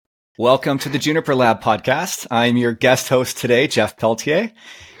Welcome to the Juniper Lab podcast. I'm your guest host today, Jeff Peltier.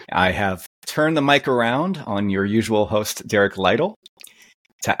 I have turned the mic around on your usual host, Derek Lytle,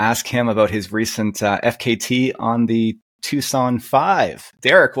 to ask him about his recent FKT on the Tucson 5.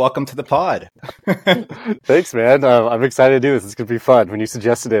 Derek, welcome to the pod. Thanks, man. I'm excited to do this. It's going to be fun. When you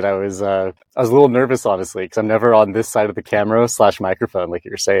suggested it, I was a little nervous, honestly, because I'm never on this side of the camera / microphone, like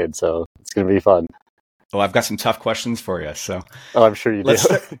you're saying. So it's going to be fun. Well, I've got some tough questions for you. So, I'm sure you do.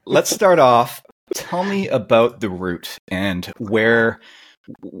 Let's start off. Tell me about the route and why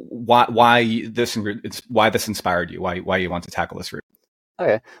this inspired you. Why you want to tackle this route.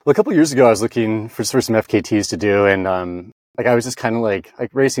 Okay. Well, a couple of years ago, I was looking for some FKTs to do, and I was just kind of like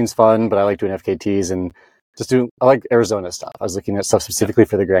racing's fun, but I like doing FKTs and I like Arizona stuff. I was looking at stuff specifically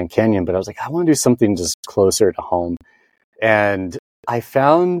for the Grand Canyon, but I was like, I want to do something just closer to home, and I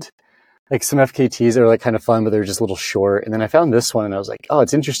found like some FKTs that are like kind of fun, but they're just a little short. And then I found this one and I was like, oh,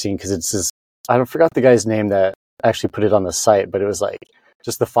 it's interesting because it's this, I forgot the guy's name that actually put it on the site, but it was like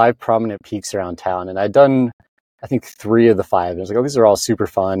just the 5 prominent peaks around town. And I'd done, I think 3 of the 5. And I was like, oh, these are all super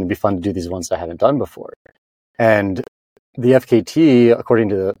fun. It'd be fun to do these ones that I haven't done before. And the FKT, according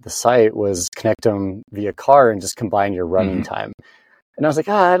to the site, was connect them via car and just combine your running time. And I was like,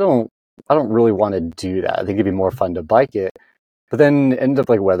 I don't really want to do that. I think it'd be more fun to bike it. But then ended up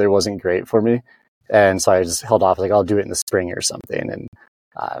like weather wasn't great for me. And so I just held off, like I'll do it in the spring or something. And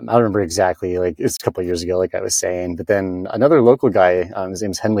I don't remember exactly, like it's a couple of years ago, like I was saying. But then another local guy, his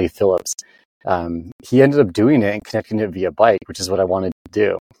name's Henley Phillips, he ended up doing it and connecting it via bike, which is what I wanted to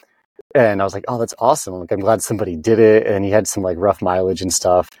do. And I was like, oh, that's awesome. Like I'm glad somebody did it. And he had some like rough mileage and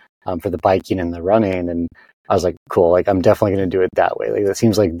stuff for the biking and the running. And I was like, cool, like I'm definitely going to do it that way. Like that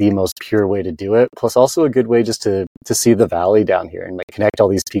seems like the most pure way to do it. Plus also a good way just to see the valley down here and like connect all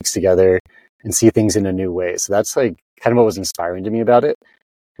these peaks together and see things in a new way. So that's like kind of what was inspiring to me about it,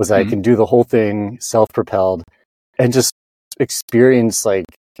 was that I can do the whole thing self-propelled and just experience like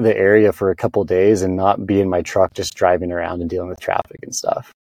the area for a couple of days and not be in my truck just driving around and dealing with traffic and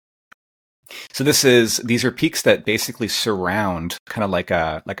stuff. So these are peaks that basically surround kind of like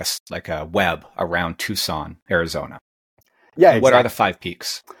a web around Tucson, Arizona. Yeah. Exactly. What are the 5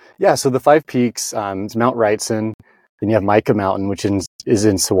 peaks? Yeah. So the 5 peaks, it's Mount Wrightson. Then you have Mica Mountain, which is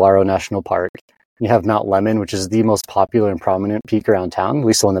in Saguaro National Park. You have Mount Lemmon, which is the most popular and prominent peak around town, at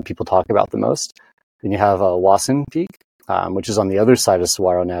least the one that people talk about the most. Then you have Wasson Peak, which is on the other side of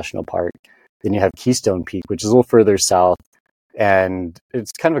Saguaro National Park. Then you have Keystone Peak, which is a little further south. And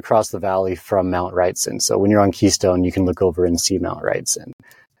it's kind of across the valley from Mount Wrightson. So when you're on Keystone, you can look over and see Mount Wrightson.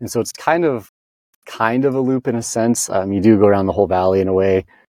 And so it's kind of a loop in a sense. You do go around the whole valley in a way.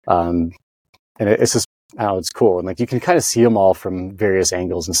 And it's just, I don't know, it's cool. And like you can kind of see them all from various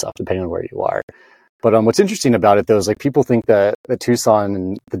angles and stuff, depending on where you are. But what's interesting about it though is like people think that Tucson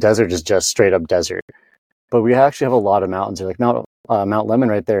and the desert is just straight up desert. But we actually have a lot of mountains. Like Mount Lemmon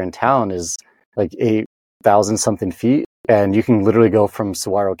right there in town is like 8,000 something feet. And you can literally go from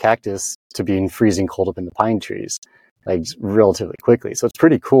saguaro cactus to being freezing cold up in the pine trees, like relatively quickly. So it's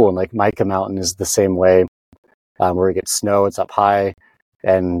pretty cool. And like Mica Mountain is the same way, where it gets snow, it's up high.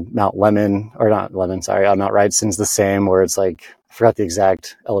 And Mount Wrightson's the same, where it's like, I forgot the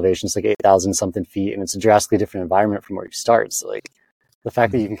exact elevation. It's like 8,000 something feet. And it's a drastically different environment from where you start. So like the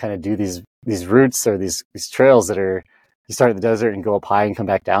fact that you can kind of do these routes or these trails that are, you start at the desert and go up high and come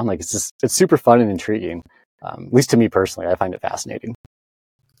back down. Like it's super fun and intriguing. At least to me personally, I find it fascinating.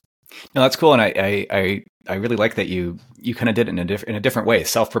 No, that's cool, and I really like that you kind of did it in a different way,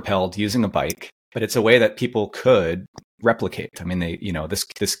 self-propelled using a bike, but it's a way that people could replicate. I mean,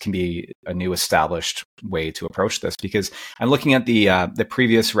 this can be a new established way to approach this, because I'm looking at the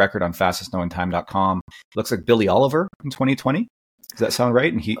previous record on fastestknowintime.com. It looks like Billy Oliver in 2020. Does that sound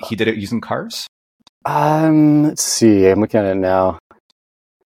right? And he did it using cars. Let's see. I'm looking at it now.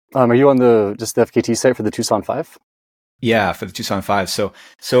 Are you on the FKT site for the Tucson 5? Yeah, for the Tucson 5. So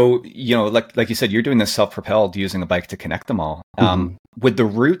like you said, you're doing this self-propelled using a bike to connect them all. Would the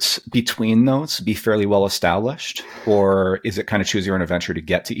routes between those be fairly well established, or is it kind of choose your own adventure to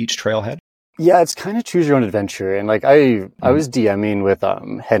get to each trailhead? Yeah, it's kind of choose your own adventure. And like I was DMing with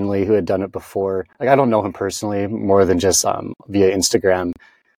Henley, who had done it before. Like I don't know him personally, more than just via Instagram.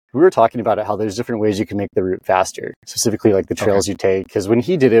 We were talking about it, how there's different ways you can make the route faster, specifically like the trails you take. Because when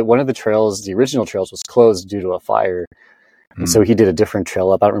he did it, one of the original trails was closed due to a fire. And so he did a different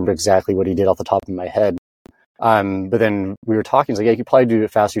trail up. I don't remember exactly what he did off the top of my head. But then we were talking, he's like, yeah, you could probably do it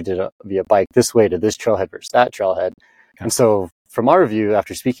faster via bike this way to this trailhead versus that trailhead. Okay. And so from our review,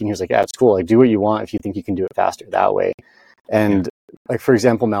 after speaking, he was like, yeah, it's cool. Like do what you want if you think you can do it faster that way. And like, for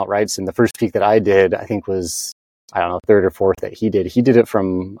example, Mount Wrightson, the first peak that I did, I think was I don't know, third or fourth that he did. He did it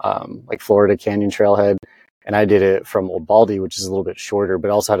from like Florida Canyon Trailhead, and I did it from Old Baldy, which is a little bit shorter,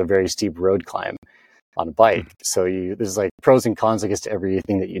 but also had a very steep road climb on a bike. So there's like pros and cons, I guess, to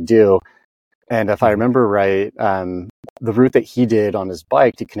everything that you do. And if I remember right, the route that he did on his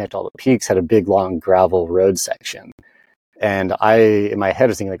bike to connect all the peaks had a big, long gravel road section. And in my head,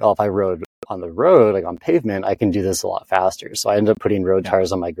 was thinking like, oh, if I rode on the road, like on pavement, I can do this a lot faster. So I ended up putting road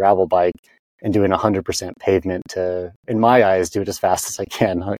tires on my gravel bike and doing 100% pavement to, in my eyes, do it as fast as I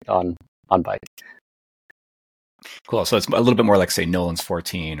can on bike. Cool. So it's a little bit more like, say, Nolan's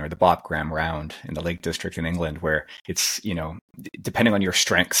 14 or the Bob Graham Round in the Lake District in England, where it's, depending on your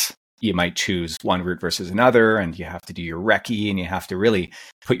strengths, you might choose one route versus another, and you have to do your recce, and you have to really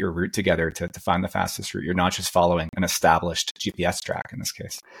put your route together to find the fastest route. You're not just following an established GPS track in this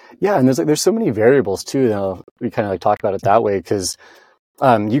case. Yeah, and there's so many variables too. We kind of like talk about it that way because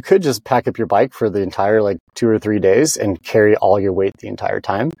you could just pack up your bike for the entire like 2 or 3 days and carry all your weight the entire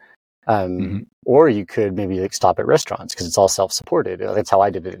time. Or you could maybe like stop at restaurants because it's all self-supported. That's how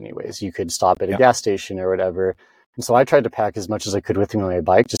I did it anyways. You could stop at a gas station or whatever. And so I tried to pack as much as I could with me on my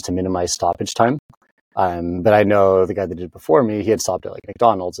bike just to minimize stoppage time. But I know the guy that did it before me, he had stopped at like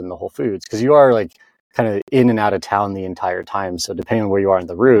McDonald's and the Whole Foods because you are like kind of in and out of town the entire time. So depending on where you are on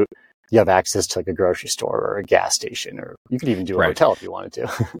the route, you have access to like a grocery store or a gas station, or you could even do a hotel if you wanted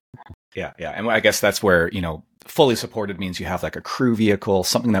to. Yeah. And I guess that's where, fully supported means you have like a crew vehicle,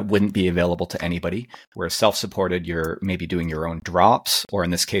 something that wouldn't be available to anybody, whereas self-supported, you're maybe doing your own drops, or in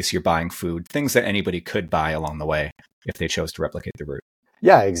this case, you're buying food, things that anybody could buy along the way if they chose to replicate the route.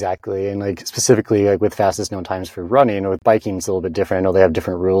 Yeah, exactly. And like specifically like with fastest known times for running, with biking, it's a little bit different. I know they have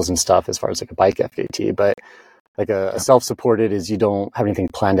different rules and stuff as far as like a bike FKT, but like a self-supported is you don't have anything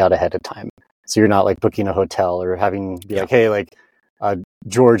planned out ahead of time. So you're not like booking a hotel or having be like, hey, like,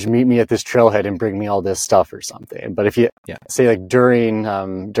 George, meet me at this trailhead and bring me all this stuff or something. But if you say like during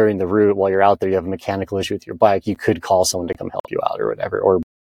the route while you're out there, you have a mechanical issue with your bike, you could call someone to come help you out or whatever, or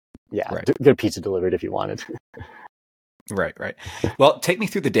get a pizza delivered if you wanted. Right. Well, take me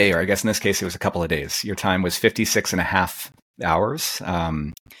through the day, or I guess in this case, it was a couple of days. Your time was 56 and a half hours.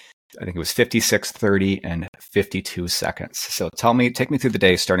 I think it was 56, 30, and 52 seconds. So take me through the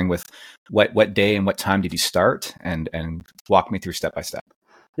day, starting with what day and what time did you start, and walk me through step by step.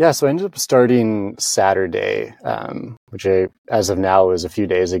 Yeah, so I ended up starting Saturday, which as of now was a few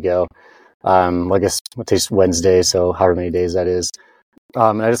days ago. I guess today's Wednesday, so however many days that is.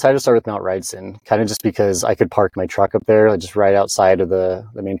 And I decided to start with Mount Wrightson, kind of just because I could park my truck up there, like just right outside of the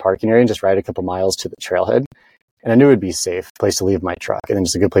main parking area and just ride a couple miles to the trailhead. And I knew it'd be a safe place to leave my truck and then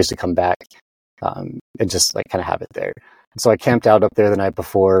just a good place to come back and just like kind of have it there. And so I camped out up there the night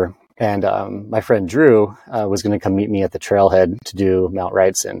before, and my friend Drew was going to come meet me at the trailhead to do Mount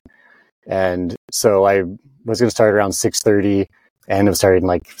Wrightson. And so I was going to start around 6:30 and it was starting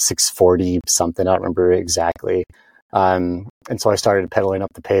like 6:40 something. I don't remember exactly. And so I started pedaling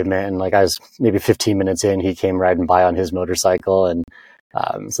up the pavement, and like I was maybe 15 minutes in, he came riding by on his motorcycle. And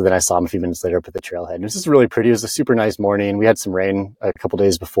so then I saw him a few minutes later up at the trailhead. And it was just really pretty. It was a super nice morning. We had some rain a couple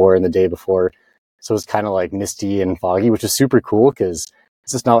days before and the day before. So it was kind of like misty and foggy, which is super cool because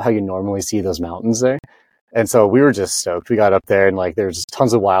it's just not how you normally see those mountains there. And so we were just stoked. We got up there and like there's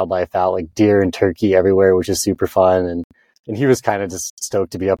tons of wildlife out, like deer and turkey everywhere, which is super fun. And he was kind of just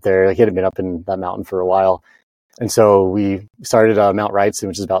stoked to be up there. Like he hadn't been up in that mountain for a while. And so we started Mount Wrightson,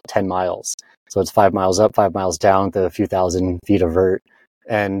 which is about 10 miles. So it's 5 miles up, 5 miles down with a few thousand feet of vert.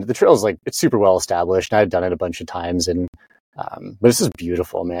 And the trail is like, it's super well established. And I'd done it a bunch of times. And but it's just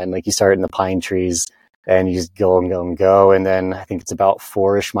beautiful, man. Like you start in the pine trees and you just go and go and go. And then I think it's about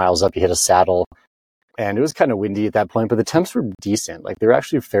 4-ish miles up, you hit a saddle. And it was kind of windy at that point, but the temps were decent. Like they were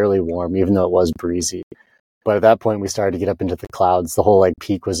actually fairly warm, even though it was breezy. But at that point, we started to get up into the clouds. The whole like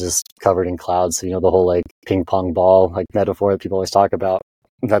peak was just covered in clouds. So, the whole like ping pong ball, like metaphor that people always talk about,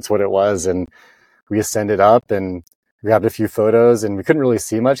 that's what it was. And we ascended up and grabbed a few photos, and we couldn't really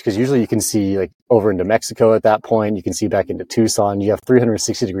see much because usually you can see like over into Mexico at that point. You can see back into Tucson. You have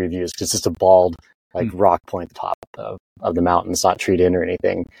 360-degree views because it's just a bald like rock point at the top of the mountain. It's not treed in or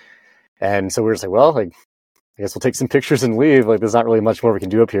anything. And so we were just like, well, like, I guess we'll take some pictures and leave. Like there's not really much more we can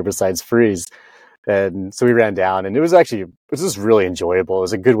do up here besides freeze. And so we ran down, and it was just really enjoyable. It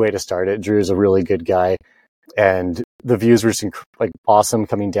was a good way to start it. Drew's a really good guy, and the views were just like awesome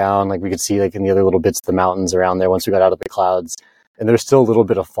coming down. Like we could see like in the other little bits of the mountains around there once we got out of the clouds, and there's still a little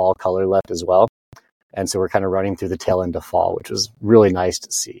bit of fall color left as well. And so we're kind of running through the tail end of fall, which was really nice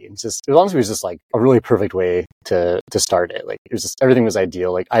to see. It's just, as long as it was just like a really perfect way to start it. Like it was just, everything was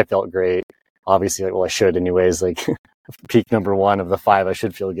ideal. Like I felt great. Obviously, like, well, I should anyways, like peak number 1 of the 5, I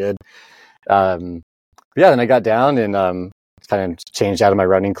should feel good. But yeah, then I got down and kind of changed out of my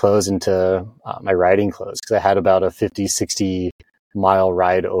running clothes into my riding clothes because I had about a 50, 60 mile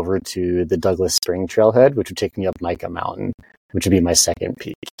ride over to the Douglas Spring Trailhead, which would take me up Mica Mountain, which would be my second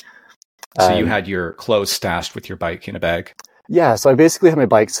peak. So you had your clothes stashed with your bike in a bag? Yeah, so I basically had my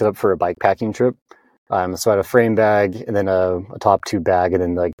bike set up for a bike packing trip. So I had a frame bag and then a top tube bag and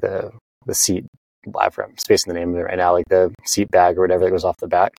then like the seat. I'm spacing the name of it right now, like the seat bag or whatever that goes off the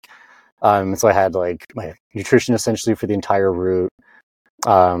back. So I had like my nutrition essentially for the entire route.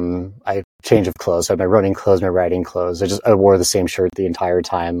 I change of clothes. So I had my running clothes, my riding clothes. I wore the same shirt the entire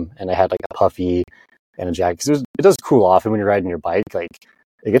time, and I had like a puffy and a jacket because it does cool off, and when you're riding your bike, like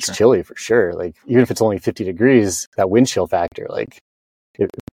it gets chilly for sure. Like even if it's only 50 degrees, that wind chill factor like it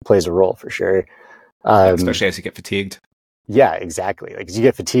plays a role for sure. Especially as you get fatigued. Yeah, exactly. Like as you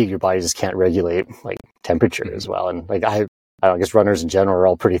get fatigued, your body just can't regulate like temperature as well. And like I don't know, I guess runners in general are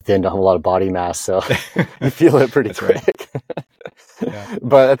all pretty thin, don't have a lot of body mass, so you feel it pretty quick. Right. Yeah.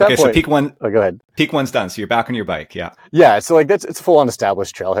 But at that point, so peak one. Oh, go ahead. Peak one's done, so you're back on your bike. Yeah. Yeah. So like it's a full on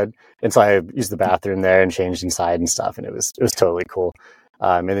established trailhead, and so I used the bathroom there and changed inside and stuff, and it was totally cool.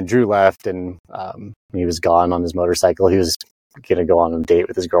 And then Drew left, and he was gone on his motorcycle. He was gonna go on a date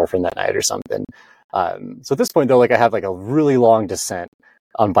with his girlfriend that night or something. So at this point though, like I had like a really long descent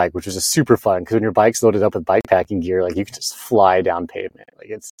on bike, which was just super fun because when your bike's loaded up with bike packing gear, like you can just fly down pavement. Like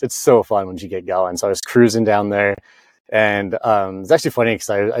it's so fun once you get going. So I was cruising down there, and it's actually funny because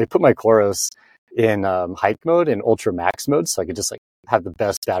I put my Coros in hike mode and ultra max mode, so I could just like have the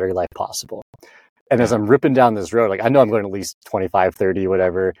best battery life possible. And as I'm ripping down this road, like I know I'm going at least 25, 30,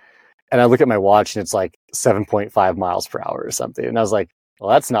 whatever. And I look at my watch and it's like 7.5 miles per hour or something. And I was like, well,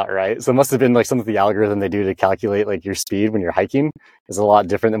 that's not right. So it must have been like some of the algorithm they do to calculate like your speed when you're hiking is a lot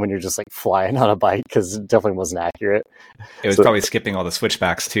different than when you're just like flying on a bike because it definitely wasn't accurate. It was probably skipping all the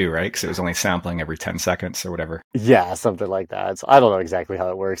switchbacks too, right? Because it was only sampling every 10 seconds or whatever. Yeah, something like that. So I don't know exactly how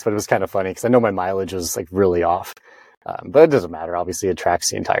it works, but it was kind of funny because I know my mileage was like really off. But it doesn't matter. Obviously, it tracks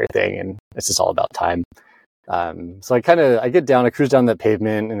the entire thing and it's just all about time. So I get down, I cruise down that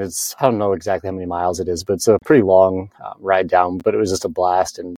pavement and I don't know exactly how many miles it is, but it's a pretty long ride down, but it was just a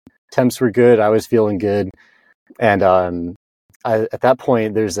blast and temps were good. I was feeling good. And, at that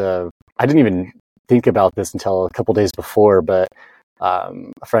point I didn't even think about this until a couple days before, but,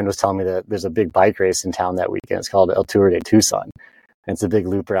 a friend was telling me that there's a big bike race in town that weekend. It's called El Tour de Tucson. And it's a big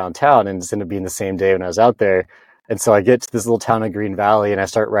loop around town and it's ended up being the same day when I was out there. And so I get to this little town of Green Valley and I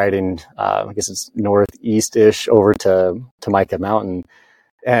start riding, I guess it's northeast-ish over to Mica Mountain.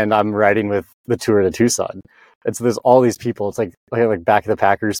 And I'm riding with the Tour de Tucson. And so there's all these people. It's like back of the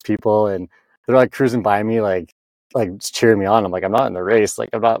Packers people. And they're like cruising by me, like just cheering me on. I'm like, I'm not in the race. Like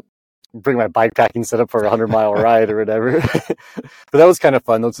I'm not bring my bike packing set up for a 100-mile ride or whatever. But that was kind of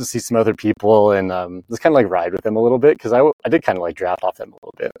fun. Let's just see some other people and just kind of like ride with them a little bit because I did kind of like draft off them a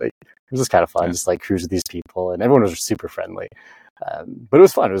little bit. Like it was just kind of fun, just like cruise with these people, and everyone was super friendly. But it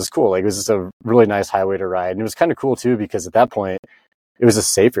was fun. It was cool. Like it was just a really nice highway to ride, and it was kind of cool too because at that point it was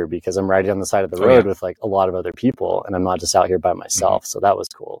just safer because I'm riding on the side of the road with like a lot of other people, and I'm not just out here by myself. So that was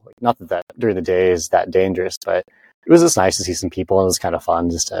cool. Like not that during the day is that dangerous, but it was just nice to see some people, and it was kind of fun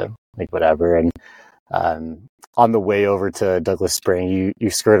just to like whatever. And on the way over to Douglas Spring, you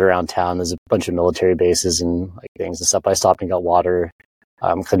skirt around town. There's a bunch of military bases and like things and stuff. I stopped and got water.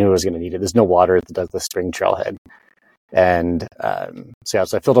 Cause I knew I was going to need it. There's no water at the Douglas Spring Trailhead. And so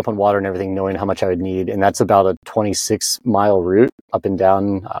I filled up on water and everything, knowing how much I would need. And that's about a 26-mile route up and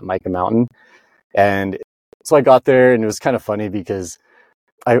down Mica Mountain. And so I got there, and it was kind of funny because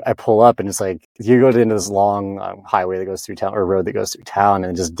I pull up, and it's like you go into this long highway that goes through town, or road that goes through town,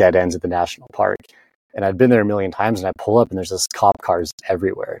 and it just dead ends at the national park. And I'd been there a million times, and I pull up, and there's just cop cars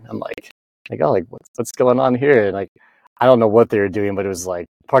everywhere. And I'm like, oh, like what's going on here? And like, I don't know what they were doing, but it was like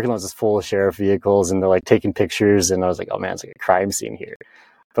parking lot was just full of sheriff vehicles, and they're like taking pictures. And I was like, oh man, it's like a crime scene here.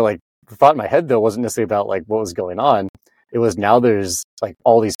 But like the thought in my head though wasn't necessarily about like what was going on. It was now there's like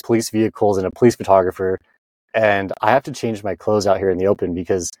all these police vehicles and a police photographer, and I have to change my clothes out here in the open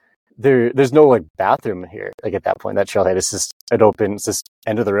because there's no like bathroom here. Like at that point, that trailhead is just it's this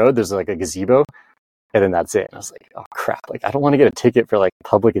end of the road. There's like a gazebo. And then that's it. And I was like, oh crap. Like, I don't want to get a ticket for like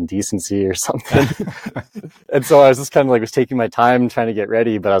public indecency or something. And so I was just kind of like, was taking my time trying to get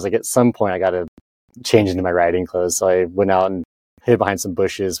ready. But I was like, at some point I got to change into my riding clothes. So I went out and hid behind some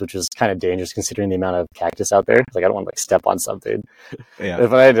bushes, which was kind of dangerous considering the amount of cactus out there. Like, I don't want to like step on something. Yeah.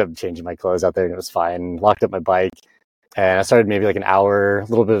 But I ended up changing my clothes out there and it was fine. Locked up my bike. And I started maybe like an hour,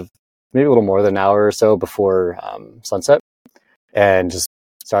 maybe a little more than an hour or so before sunset. And just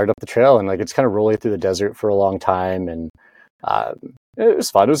started up the trail, and like it's kind of rolling through the desert for a long time, and It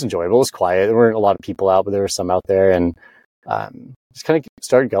was fun. It was enjoyable. It was quiet. There weren't a lot of people out, but there were some out there, and just kind of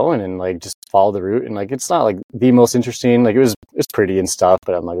started going and like just follow the route. And like it's not like the most interesting. Like it's pretty and stuff,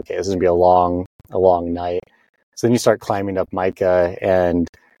 but I'm like, okay, this is gonna be a long night. So then you start climbing up mica, and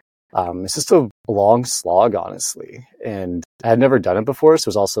it's just a long slog, honestly. And I had never done it before, so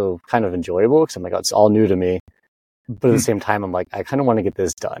it was also kind of enjoyable because I'm like, oh, it's all new to me. But at the same time, I'm like, I kind of want to get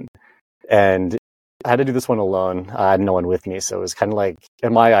this done. And I had to do this one alone. I had no one with me. So it was kind of like,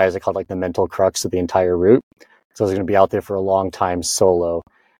 in my eyes, I called it like the mental crux of the entire route. So I was going to be out there for a long time solo.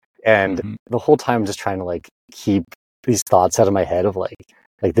 And the whole time, I'm just trying to like keep these thoughts out of my head of like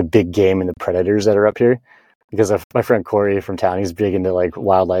the big game and the predators that are up here. Because of my friend Corey from town, he's big into like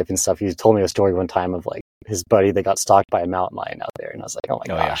wildlife and stuff. He told me a story one time of like his buddy that got stalked by a mountain lion out there. And I was like, oh my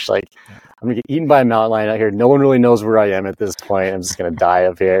gosh, like I'm going to get eaten by a mountain lion out here. No one really knows where I am at this point. I'm just going to die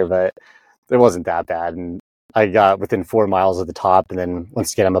up here. But it wasn't that bad. And I got within 4 miles of the top. And then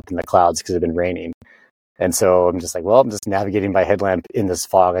once again, I'm up in the clouds because it had been raining. And so I'm just like, well, I'm just navigating by headlamp in this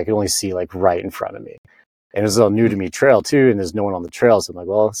fog. I can only see like right in front of me. And it was a new to me trail too, and there's no one on the trail. So I'm like,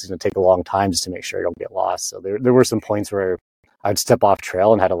 well, this is going to take a long time just to make sure I don't get lost. So there were some points where I'd step off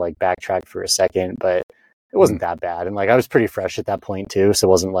trail and had to like backtrack for a second, but it wasn't that bad. And like I was pretty fresh at that point too, so it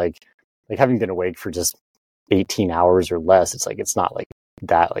wasn't like having been awake for just 18 hours or less. It's like it's not like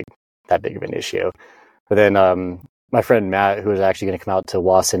that big of an issue. But then my friend Matt, who was actually going to come out to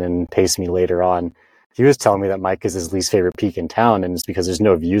Wasson and pace me later on, he was telling me that Mike is his least favorite peak in town, and it's because there's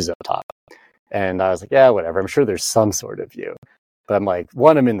no views up top. And I was like, yeah, whatever. I'm sure there's some sort of view. But I'm like,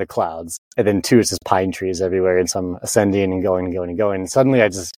 one, I'm in the clouds. And then two, it's just pine trees everywhere. And so I'm ascending and going and going and going. And suddenly I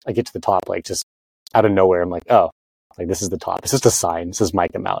get to the top, like just out of nowhere. I'm like, oh, like this is the top. It's just a sign. It says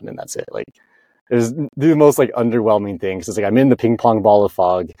Mica Mountain and that's it. Like it was the most like underwhelming thing. Cause it's like, I'm in the ping pong ball of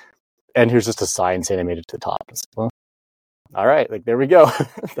fog and here's just a sign saying I made it to the top. I was like, well, all right, like there we go.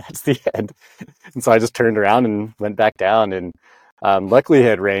 That's the end. And so I just turned around and went back down and luckily it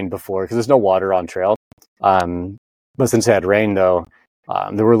had rained before because there's no water on trail. But since it had rained though,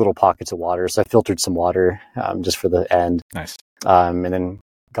 there were little pockets of water. So I filtered some water just for the end. Nice. And then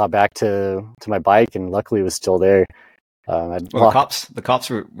got back to my bike and luckily it was still there. The cops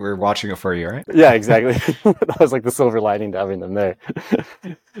were watching it for you, right? Yeah, exactly. That was like the silver lining to having them there.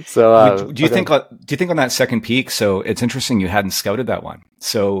 So, do you think on that second peak? So it's interesting you hadn't scouted that one.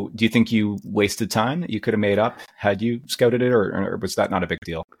 So do you think you wasted time that you could have made up had you scouted it, or was that not a big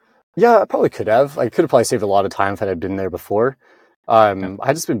deal? Yeah, I probably could have. I could have probably saved a lot of time if I had been there before. I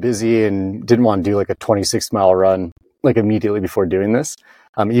had just been busy and didn't want to do like a 26-mile run like immediately before doing this,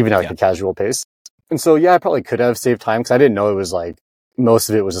 even at like a casual pace. And so, yeah, I probably could have saved time because I didn't know it was like most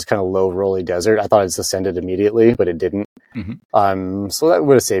of it was just kind of low, rolly desert. I thought it just ascended immediately, but it didn't. So that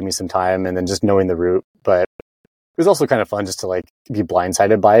would have saved me some time and then just knowing the route. But it was also kind of fun just to like be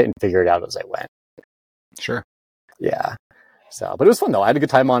blindsided by it and figure it out as I went. Sure. Yeah. So, but it was fun though. I had a good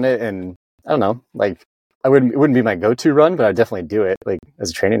time on it, and I don't know, like it wouldn't be my go-to run, but I'd definitely do it like as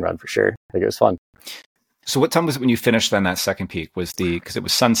a training run for sure. Like it was fun. So what time was it when you finished then that second peak? Because it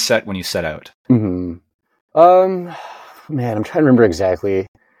was sunset when you set out? Man, I'm trying to remember exactly.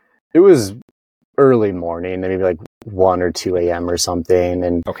 It was early morning, maybe like 1 or 2 a.m. or something.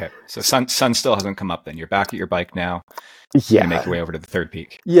 And okay, so sun still hasn't come up then. You're back at your bike now. Yeah. You make your way over to the third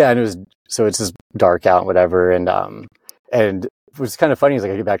peak. Yeah, and it's just dark out and whatever. And it was kind of funny is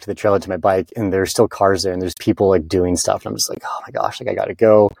like I get back to the trail to my bike and there's still cars there and there's people like doing stuff. And I'm just like, oh my gosh, like I gotta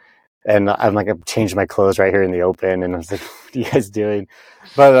go. And I'm like, I've changed my clothes right here in the open. And I was like, what are you guys doing?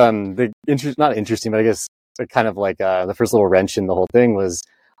 But not interesting, but I guess kind of like the first little wrench in the whole thing was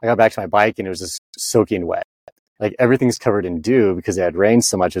I got back to my bike and it was just soaking wet. Like everything's covered in dew because it had rained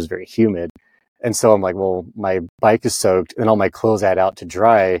so much, it was very humid. And so I'm like, well, my bike is soaked and all my clothes I had out to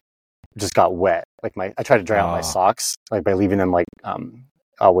dry just got wet. Like I tried to dry out my socks, like by leaving them like,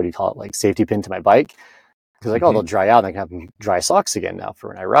 what do you call it? Like safety pin to my bike. Because like, they'll dry out and I can have dry socks again now for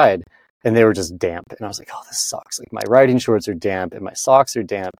when I ride. And they were just damp. And I was like, oh, this sucks. Like my riding shorts are damp and my socks are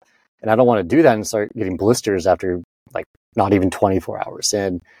damp. And I don't want to do that and start getting blisters after like not even 24 hours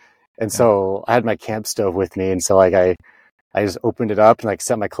in. And so I had my camp stove with me. And so like I just opened it up and like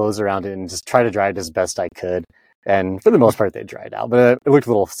set my clothes around it and just try to dry it as best I could. And for the most part, they dried out. But it looked a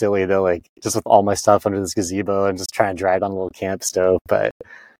little silly though, like just with all my stuff under this gazebo and just trying to dry it on a little camp stove. But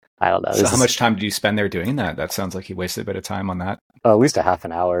I don't know. So how much time did you spend there doing that? That sounds like you wasted a bit of time on that. At least a half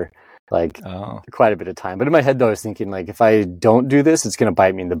an hour, like quite a bit of time. But in my head though, I was thinking like, if I don't do this, it's going to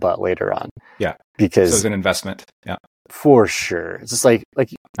bite me in the butt later on. Yeah. Because so it's an investment. Yeah. For sure. It's just like, I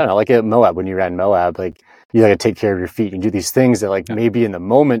don't know, like at Moab, when you ran Moab, like you got to take care of your feet and do these things that like maybe in the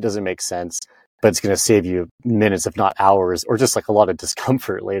moment doesn't make sense. but it's going to save you minutes, if not hours, or just like a lot of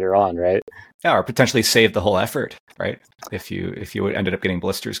discomfort later on, right? Yeah, or potentially save the whole effort, right? If you ended up getting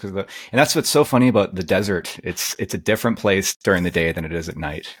blisters because of the, and that's what's so funny about the desert. It's a different place during the day than it is at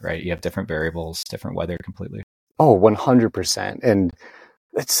night, right? You have different variables, different weather completely. Oh, 100%. And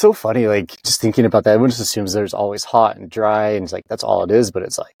it's so funny, like just thinking about that. Everyone just assumes there's always hot and dry, and it's like that's all it is. But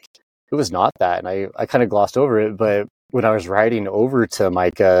it's like it was not that, and I kind of glossed over it. But when I was riding over to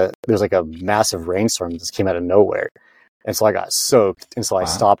Micah, there was like a massive rainstorm that just came out of nowhere. And so I got soaked. And so I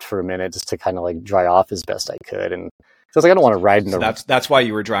stopped for a minute just to kind of like dry off as best I could. And so I was like, I don't want to ride in the... That's why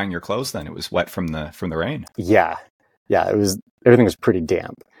you were drying your clothes then. It was wet from the rain. Yeah. Yeah. Everything was pretty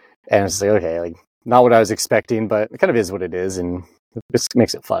damp. And it's like, okay, like not what I was expecting, but it kind of is what it is. And it just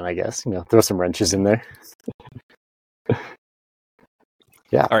makes it fun, I guess. Throw some wrenches in there.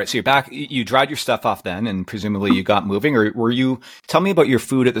 Yeah. All right. So you're back. You dried your stuff off then, and presumably you got moving. Or were you? Tell me about your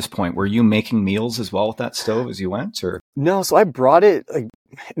food at this point. Were you making meals as well with that stove as you went, or no? So I brought it. Like,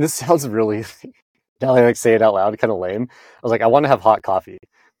 this sounds really. Now I like say it out loud, kind of lame. I was like, I want to have hot coffee,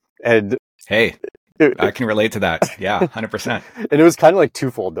 and hey, I can relate to that. Yeah, 100%. And it was kind of like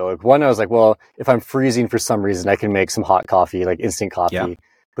twofold though. Like one, I was like, well, if I'm freezing for some reason, I can make some hot coffee, like instant coffee. Yeah.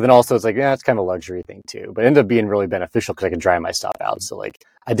 But then also it's like, yeah, it's kind of a luxury thing too. But it ended up being really beneficial because I could dry my stuff out. So like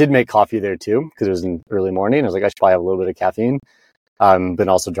I did make coffee there too because it was in early morning. I was like, I should probably have a little bit of caffeine. But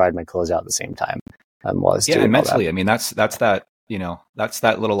also dried my clothes out at the same time. While I was doing and mentally, I mean, that's that, that's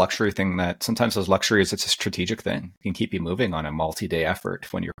that little luxury thing that sometimes those luxuries, it's a strategic thing. It can keep you moving on a multi-day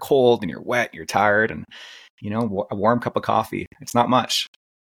effort when you're cold and you're wet, you're tired, and a warm cup of coffee. It's not much.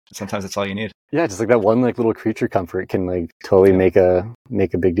 Sometimes it's all you need. Yeah, just like that one like little creature comfort can like totally make a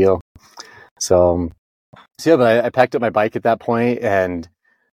big deal. So yeah, but I packed up my bike at that point and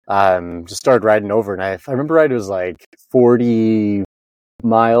just started riding over. And I remember it was like 40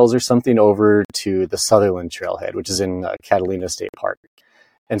 miles or something over to the Sutherland Trailhead, which is in Catalina State Park.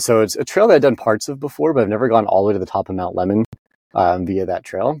 And so it's a trail that I'd done parts of before, but I've never gone all the way to the top of Mount Lemmon via that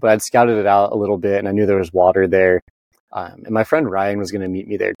trail. But I'd scouted it out a little bit, and I knew there was water there. And my friend Ryan was going to meet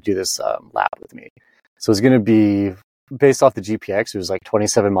me there to do this lap with me. So it was going to be based off the GPX. It was like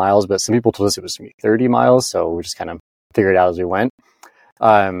 27 miles, but some people told us it was going to be 30 miles. So we just kind of figured it out as we went.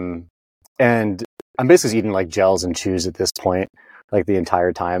 And I'm basically eating like gels and chews at this point, like the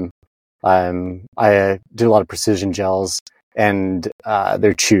entire time. I did a lot of precision gels, and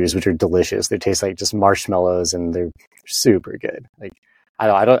they're chews, which are delicious. They taste like just marshmallows, and they're super good. Like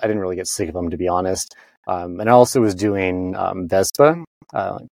I didn't really get sick of them, to be honest. And I also was doing Vespa.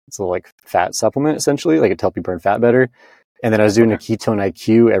 It's a like fat supplement, essentially, like it to help you burn fat better. And then I was doing a ketone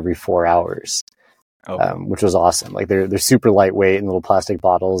IQ every 4 hours, which was awesome. Like they're super lightweight in little plastic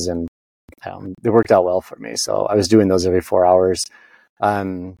bottles, and they worked out well for me. So I was doing those every 4 hours.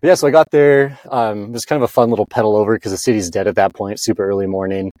 Yeah, so I got there. It was kind of a fun little pedal over because the city's dead at that point, super early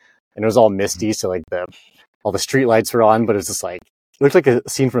morning, and it was all misty. So like all the street lights were on, but it was just like, it looked like a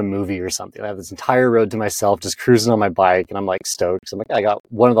scene from a movie or something. I have this entire road to myself, just cruising on my bike, and I'm like stoked. So I'm like, I got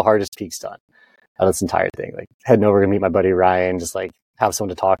one of the hardest peaks done out of this entire thing. Like heading over to meet my buddy Ryan, just like have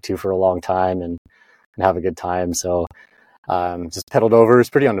someone to talk to for a long time and have a good time. So just pedaled over. It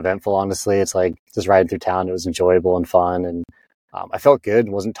was pretty uneventful, honestly. It's like just riding through town. It was enjoyable and fun, and I felt good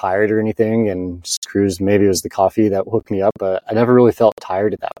and wasn't tired or anything, and just cruised. Maybe it was the coffee that hooked me up, but I never really felt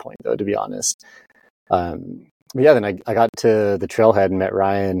tired at that point, though, to be honest. But yeah, then I got to the trailhead and met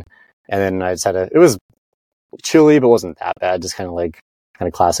Ryan, and then I just had it was chilly, but wasn't that bad. Just kind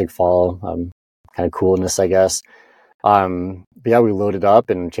of classic fall, kind of coolness, I guess. But yeah, we loaded up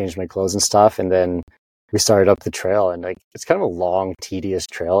and changed my clothes and stuff, and then we started up the trail, and like it's kind of a long, tedious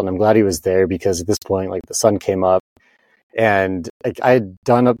trail, and I'm glad he was there because at this point, like the sun came up, and like I had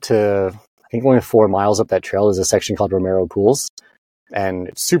done up to I think only 4 miles up that trail. There's a section called Romero Pools, and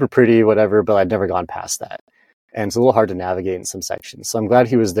it's super pretty, whatever, but I'd never gone past that. And it's a little hard to navigate in some sections. So I'm glad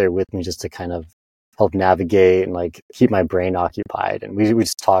he was there with me just to kind of help navigate and like keep my brain occupied. And we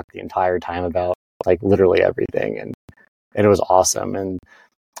just talked the entire time about like literally everything. And it was awesome. And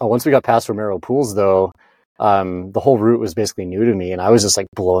once we got past Romero Pools though, the whole route was basically new to me. And I was just like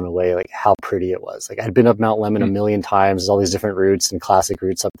blown away, like how pretty it was. Like I'd been up Mount Lemmon a million times. There's all these different routes and classic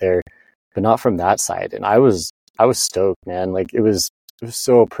routes up there, but not from that side. And I was stoked, man. Like it was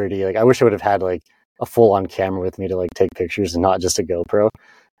so pretty. Like I wish I would have had like a full-on camera with me to like take pictures and not just a GoPro,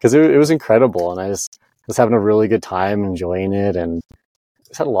 because it was incredible, and I just was having a really good time enjoying it, and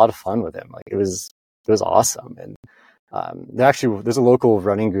just had a lot of fun with him. Like it was awesome. And there's a local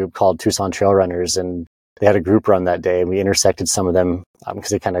running group called Tucson Trail Runners, and they had a group run that day, and we intersected some of them because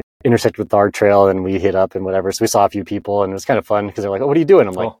they kind of intersected with our trail, and we hit up and whatever. So we saw a few people, and it was kind of fun because they're like, "Oh, what are you doing?"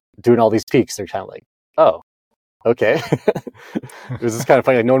 I'm like, doing all these peaks. They're kind of like, oh, okay. It was just kind of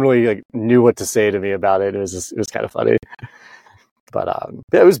funny. Like, no one really like knew what to say to me about it. It was kind of funny. But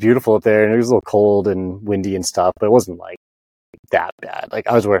yeah, it was beautiful up there, and it was a little cold and windy and stuff, but it wasn't like that bad. Like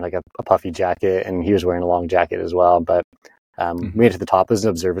I was wearing like a puffy jacket, and he was wearing a long jacket as well. But we made it to the top. There's an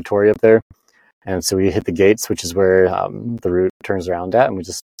observatory up there, and so we hit the gates, which is where the route turns around at, and we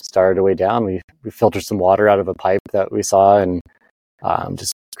just started our way down. We filtered some water out of a pipe that we saw, and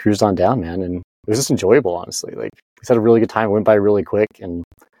just cruised on down, man. And it was just enjoyable, honestly. Like we had a really good time. It went by really quick, and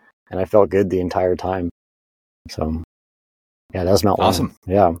I felt good the entire time. So yeah, that was Mount Awesome.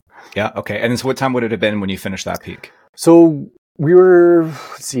 Lemmon. Yeah. Okay. And so what time would it have been when you finished that peak? So we were,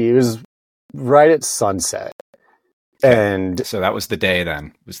 let's see, it was right at sunset. And so that was the day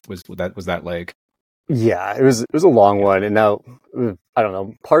then. Was that leg? Yeah, it was a long one. And now, I don't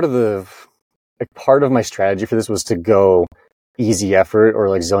know, part of my strategy for this was to go easy effort or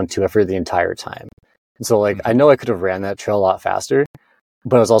like zone 2 effort the entire time. And so like, I know I could have ran that trail a lot faster,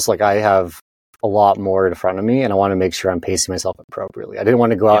 but I was also like, I have a lot more in front of me, and I want to make sure I'm pacing myself appropriately. I didn't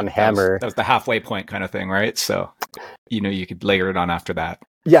want to go out and hammer. That was the halfway point kind of thing, right? So, you could layer it on after that.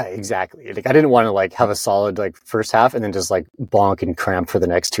 Yeah, exactly. Like I didn't want to like have a solid like first half and then just like bonk and cramp for the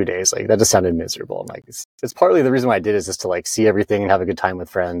next 2 days. Like that just sounded miserable. I'm like, it's partly the reason why I did is just to like see everything and have a good time with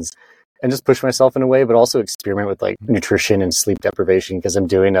friends and just push myself in a way, but also experiment with like nutrition and sleep deprivation because I'm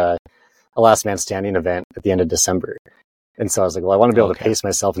doing a last man standing event at the end of December. And so I was like, well, I want to be able to pace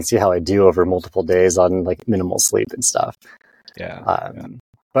myself and see how I do over multiple days on like minimal sleep and stuff. Yeah.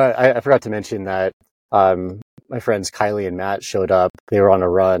 But I forgot to mention that my friends Kylie and Matt showed up. They were on a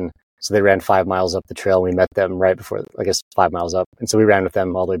run. So they ran 5 miles up the trail. We met them right before, I guess, 5 miles up. And so we ran with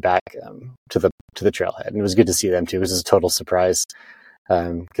them all the way back to the trailhead. And it was good to see them too. It was just a total surprise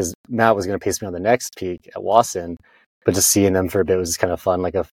because Matt was going to pace me on the next peak at Wasson. But just seeing them for a bit was just kind of fun,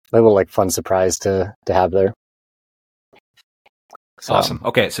 like a little like fun surprise to have there. So, awesome.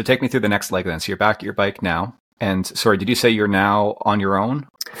 Okay, so take me through the next leg then. So you're back at your bike now. And sorry, did you say you're now on your own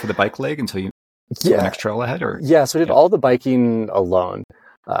for the bike leg until you the next trail ahead? Or yeah, so I did all the biking alone.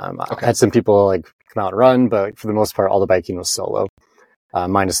 I had some people like come out and run, but for the most part, all the biking was solo,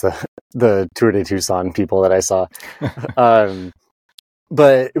 minus the Tour de Tucson people that I saw.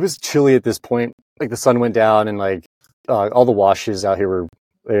 But it was chilly at this point. Like the sun went down, and like all the washes out here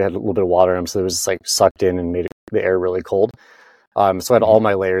they had a little bit of water in them, so it was just like sucked in and made the air really cold. So I had all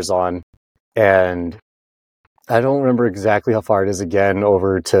my layers on, and I don't remember exactly how far it is again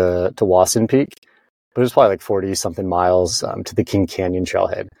over to Wasson Peak, but it was probably like 40 something miles to the King Canyon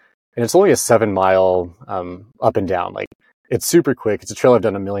trailhead. And it's only a 7-mile up and down. Like it's super quick. It's a trail I've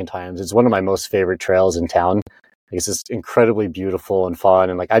done a million times. It's one of my most favorite trails in town. Like, it's just incredibly beautiful and fun.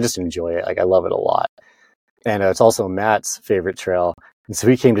 And like, I just enjoy it. Like I love it a lot. And it's also Matt's favorite trail. And so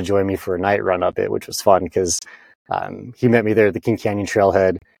he came to join me for a night run up it, which was fun because he met me there at the King Canyon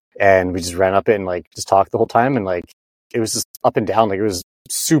trailhead, and we just ran up it and like just talked the whole time. And like, it was just up and down. Like it was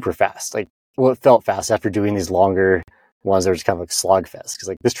super fast. Like, well, it felt fast after doing these longer ones that were just kind of like slog fest. Cause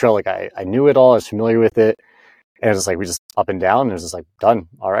like this trail, like I knew it all, I was familiar with it. And it was just like, we just up and down and it was just like done.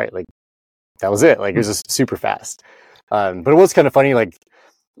 All right. Like that was it. Like it was just super fast. But it was kind of funny. Like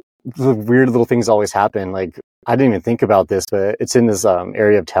the weird little things always happen. Like I didn't even think about this, but it's in this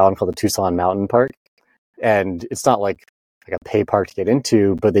area of town called the Tucson Mountain Park. And it's not like a pay park to get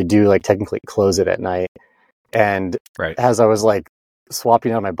into, but they do like technically close it at night. And as I was like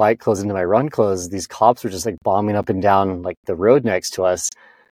swapping out my bike clothes into my run clothes, these cops were just like bombing up and down like the road next to us.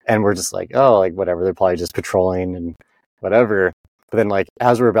 And we're just like, oh, like whatever. They're probably just patrolling and whatever. But then like,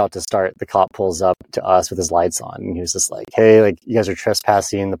 as we're about to start, the cop pulls up to us with his lights on. And he was just like, hey, like you guys are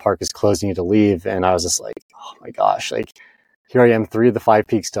trespassing. The park is closed. You need to leave. And I was just like, oh my gosh, like here I am, 3 of the 5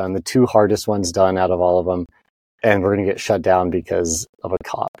 peaks done, the 2 hardest ones done out of all of them. And we're going to get shut down because of a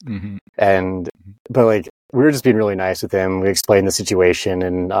cop. Mm-hmm. But like, we were just being really nice with him. We explained the situation,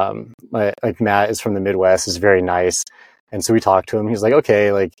 and like Matt is from the Midwest, is very nice. And so we talked to him. He's like,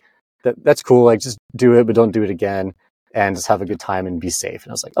 okay, like that's cool. Like just do it, but don't do it again, and just have a good time and be safe.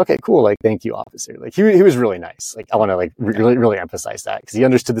 And I was like, okay, cool. Like, thank you, officer. Like he was really nice. Like I want to like really emphasize that because he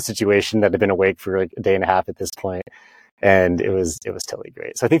understood the situation, that had been awake for like a day and a half at this point. And it was totally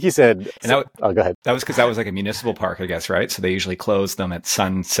great. So I think he said, go ahead. That was because that was like a municipal park, I guess, right? So they usually close them at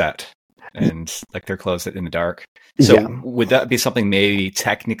sunset, and like they're closed in the dark. So would that be something maybe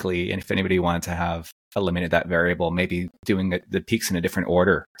technically, and if anybody wanted to have eliminated that variable, maybe doing the peaks in a different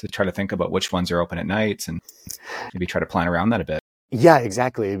order to try to think about which ones are open at night and maybe try to plan around that a bit? Yeah,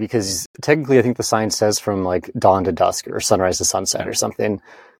 exactly. Because technically I think the sign says from like dawn to dusk or sunrise to sunset or something.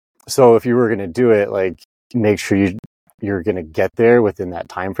 So if you were going to do it, like make sure you you're going to get there within that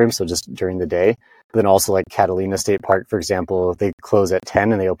time frame. So just during the day. But then also like Catalina State Park, for example, they close at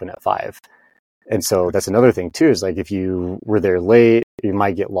 10 and they open at 5. And so that's another thing too, is like if you were there late, you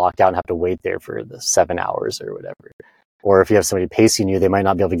might get locked out and have to wait there for the 7 hours or whatever. Or if you have somebody pacing you, they might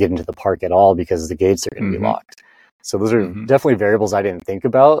not be able to get into the park at all because the gates are going to be locked. So those are definitely variables I didn't think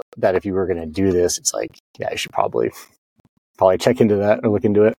about, that if you were going to do this, it's like, yeah, you should probably check into that or look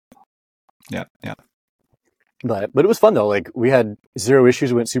into it. Yeah. Yeah. But it was fun though. Like we had 0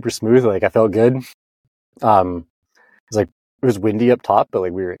 issues. It went super smooth. Like I felt good. It was like, it was windy up top, but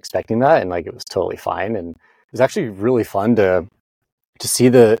like we were expecting that, and like it was totally fine. And it was actually really fun to see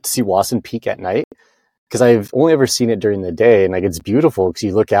Wasson Peak at night, because I've only ever seen it during the day, and like it's beautiful because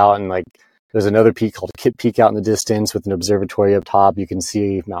you look out and like there's another peak called Kit Peak out in the distance with an observatory up top. You can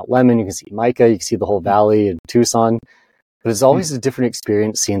see Mount Lemmon, you can see Mica, you can see the whole valley in Tucson. But it's always a different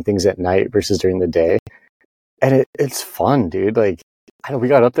experience seeing things at night versus during the day, and it's fun, dude. Like we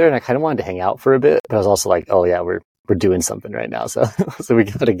got up there and I kind of wanted to hang out for a bit, but I was also like, oh yeah, we're doing something right now, so we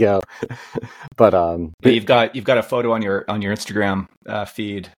gotta go. But you've got a photo on your Instagram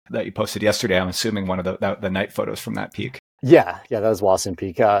feed that you posted yesterday. I'm assuming one of the night photos from that peak. Yeah, that was Wasson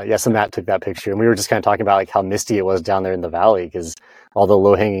Peak. So Matt took that picture, and we were just kind of talking about like how misty it was down there in the valley because all the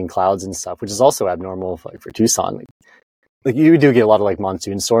low hanging clouds and stuff, which is also abnormal for Tucson. Like you do get a lot of like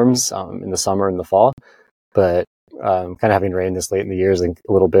monsoon storms in the summer and the fall, but kind of having rain this late in the year is like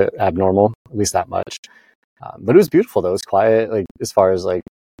a little bit abnormal, at least that much. But it was beautiful though. It was quiet, like as far as like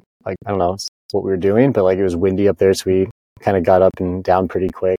I don't know what we were doing, but like it was windy up there, so we kind of got up and down pretty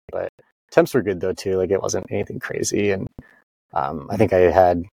quick. But temps were good though too. Like it wasn't anything crazy, and I think I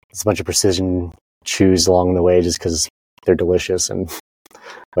had a bunch of precision chews along the way just because they're delicious and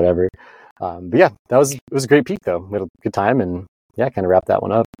whatever. But yeah, it was a great peak though. We had a good time, and yeah, kind of wrapped that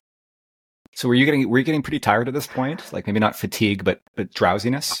one up. So were you getting pretty tired at this point? Like maybe not fatigue, but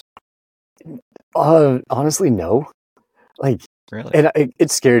drowsiness? Honestly, no. Like, really? And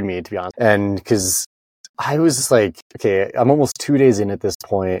it scared me, to be honest. And because I was just like, okay, I'm almost 2 days in at this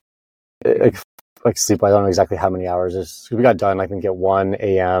point. Like sleep, I don't know exactly how many hours. We got done, I think, at 1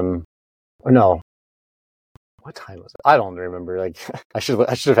 a.m. Or no. What time was it? I don't remember. Like, I should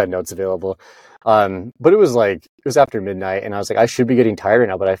have had notes available. But it was after midnight, and I was like, I should be getting tired right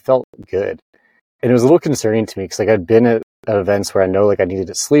now, but I felt good. And it was a little concerning to me because like I'd been at events where I know like I needed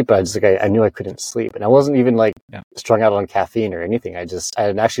to sleep, but I knew I couldn't sleep, and I wasn't even like strung out on caffeine or anything. I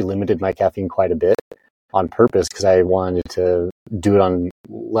had actually limited my caffeine quite a bit on purpose because I wanted to do it on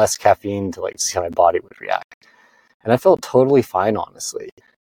less caffeine to like see how my body would react. And I felt totally fine, honestly.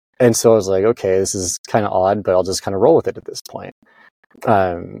 And so I was like, okay, this is kind of odd, but I'll just kind of roll with it at this point.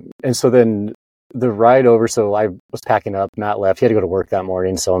 And so then the ride over, so I was packing up, Matt left, he had to go to work that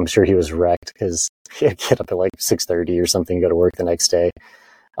morning, so I'm sure he was wrecked because he had to get up at like 6:30 or something to go to work the next day.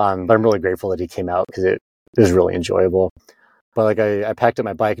 But I'm really grateful that he came out because it was really enjoyable. But like I packed up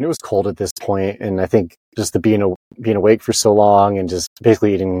my bike, and it was cold at this point, and I think just the being awake for so long and just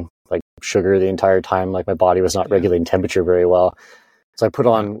basically eating like sugar the entire time, like my body was not regulating temperature very well. So I put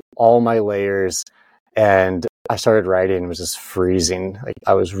on all my layers, and I started riding and was just freezing. Like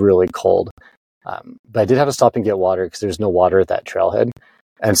I was really cold. But I did have to stop and get water because there's no water at that trailhead.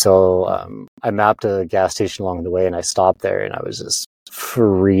 And so I mapped a gas station along the way, and I stopped there, and I was just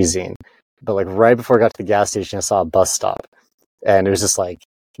freezing. But like right before I got to the gas station, I saw a bus stop, and it was just like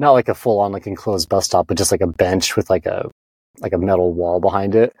not like a full on like enclosed bus stop, but just like a bench with like a metal wall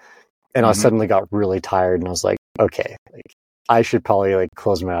behind it. And I suddenly got really tired, and I was like, okay, like I should probably like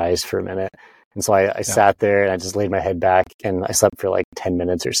close my eyes for a minute. And so I sat there and I just laid my head back, and I slept for like 10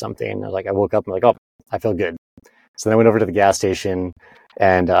 minutes or something. I woke up and I'm like, oh, I feel good. So then I went over to the gas station,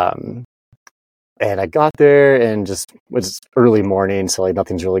 and I got there, and just was early morning, so like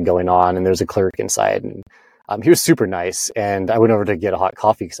nothing's really going on. And there's a clerk inside, and he was super nice. And I went over to get a hot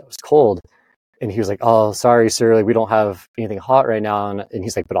coffee because I was cold. And he was like, oh, sorry, sir, like we don't have anything hot right now. And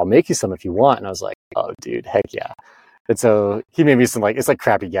he's like, but I'll make you some if you want. And I was like, oh, dude, heck yeah. And so he made me some it's like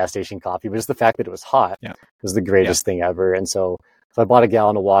crappy gas station coffee, but just the fact that it was hot was the greatest thing ever. And so I bought a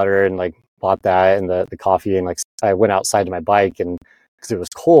gallon of water and like bought that and the coffee, and like I went outside to my bike, and because it was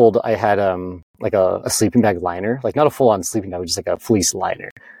cold, I had like a sleeping bag liner, like not a full on sleeping bag, but just like a fleece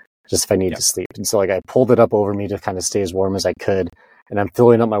liner, just if I needed to sleep. And so like I pulled it up over me to kind of stay as warm as I could, and I'm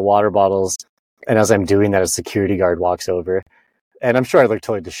filling up my water bottles. And as I'm doing that, a security guard walks over. And I'm sure I look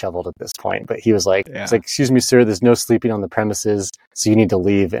totally disheveled at this point, but he was like, "It's like, excuse me, sir, there's no sleeping on the premises, so you need to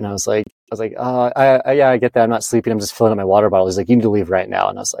leave." And I was like, yeah, I get that. I'm not sleeping. I'm just filling up my water bottle. He's like, you need to leave right now.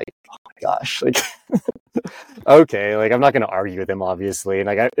 And I was like, oh my gosh, like, okay, like I'm not going to argue with him, obviously. And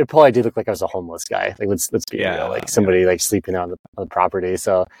like, it probably did look like I was a homeless guy. Like, let's be real, like somebody like sleeping on the property.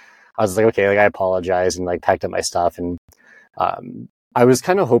 So I was like, okay, like I apologize and like packed up my stuff. And I was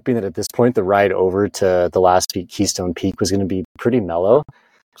kind of hoping that at this point, the ride over to the last peak, Keystone Peak, was going to be pretty mellow.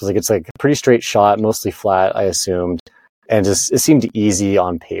 Because like it's like a pretty straight shot, mostly flat, I assumed, and just it seemed easy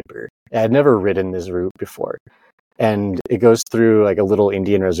on paper. I had never ridden this route before, and it goes through like a little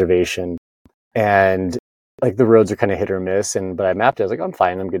Indian reservation, and like the roads are kind of hit or miss. But I mapped it. I was like, I'm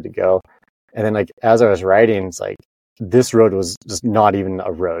fine, I'm good to go. And then like as I was riding, it's like this road was just not even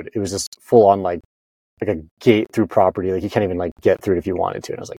a road. It was just full on like a gate through property. Like you can't even like get through it if you wanted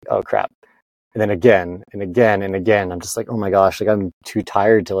to. And I was like, oh crap. And then again and again and again, I'm just like, oh my gosh, like I'm too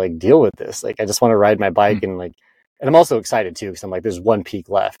tired to like deal with this. Like I just want to ride my bike and I'm also excited too because I'm like, there's one peak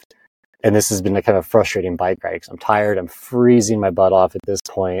left, and this has been a kind of frustrating bike ride because I'm tired, I'm freezing my butt off at this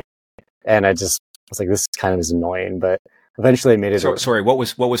point, and I was like, this kind of is annoying. But eventually, I made it. So, sorry, what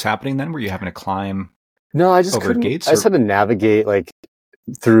was happening then? Were you having to climb? No, I just over couldn't. gates. I just had to navigate like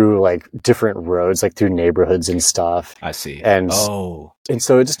through like different roads, like through neighborhoods and stuff. I see. And so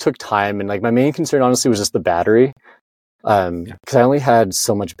it just took time. And like my main concern honestly was just the battery. Cause I only had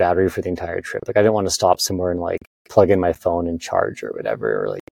so much battery for the entire trip. Like I didn't want to stop somewhere and like plug in my phone and charge or whatever, or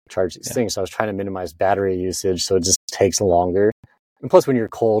like charge these things. So I was trying to minimize battery usage. So it just takes longer. And plus when you're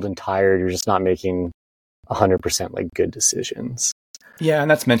cold and tired, you're just not making 100% like good decisions. Yeah,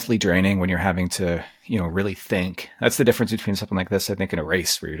 and that's mentally draining when you're having to, really think. That's the difference between something like this, I think, in a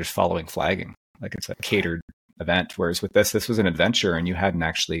race where you're just following flagging. Like it's a catered event. Whereas with this was an adventure, and you hadn't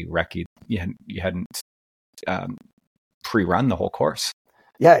actually you hadn't pre-run the whole course.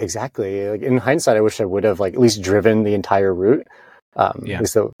 Yeah, exactly. Like in hindsight, I wish I would have like at least driven the entire route, at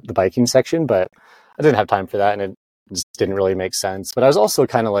least the biking section. But I didn't have time for that, and it just didn't really make sense. But I was also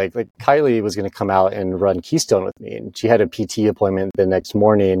kind of like Kylie was going to come out and run Keystone with me, and she had a PT appointment the next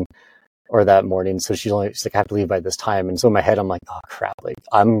morning or that morning. So she's like, I have to leave by this time. And so in my head, I'm like, oh crap, like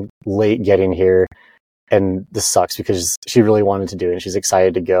I'm late getting here and this sucks because she really wanted to do it and she's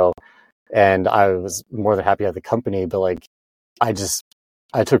excited to go. And I was more than happy to have the company, but like, I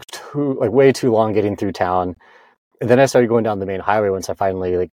took way too long getting through town. And then I started going down the main highway once I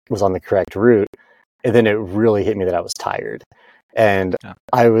finally like was on the correct route. And then it really hit me that I was tired. And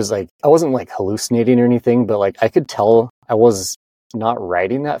I was like, I wasn't like hallucinating or anything, but like I could tell I was not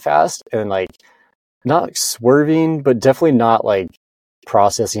riding that fast and like not like swerving, but definitely not like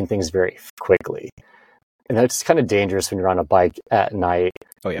processing things very quickly. And that's kind of dangerous when you're on a bike at night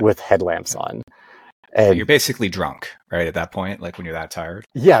with headlamps on. And you're basically drunk, right? At that point, like when you're that tired.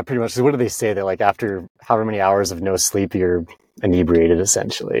 Yeah, pretty much. So what do they say? That like after however many hours of no sleep, you're inebriated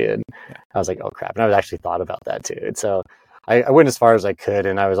essentially. And I was like, oh crap. And I actually thought about that too. And so I went as far as I could,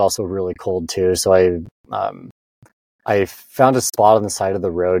 and I was also really cold too. So I found a spot on the side of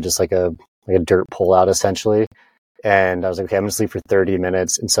the road, just like a dirt pullout essentially. And I was like, okay, I'm gonna sleep for 30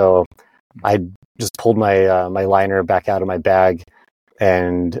 minutes. And so I just pulled my my liner back out of my bag,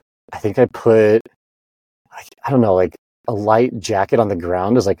 and I think I put, I don't know, like a light jacket on the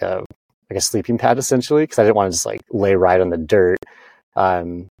ground as like a sleeping pad essentially, because I didn't want to just like lay right on the dirt.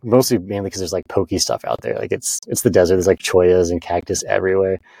 Mostly mainly because there's like pokey stuff out there. Like it's the desert. There's like choyas and cactus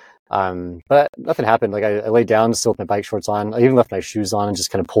everywhere. But nothing happened. Like I laid down, still with my bike shorts on. I even left my shoes on and just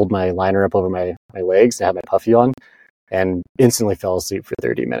kind of pulled my liner up over my legs and had my puffy on, and instantly fell asleep for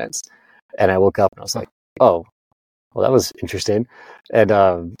 30 minutes. And I woke up and I was like, oh, well, that was interesting.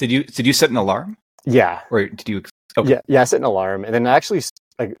 And did you set an alarm? Yeah. Or did you? Okay. Yeah, I set an alarm, and then I actually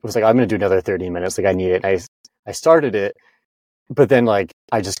was like, I'm going to do another 30 minutes. Like I need it. And I started it, but then like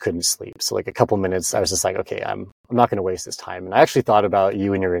I just couldn't sleep. So like a couple minutes, I was just like, okay, I'm not going to waste this time. And I actually thought about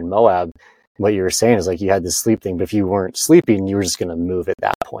you when you're in Moab. What you were saying is like you had this sleep thing, but if you weren't sleeping, you were just going to move at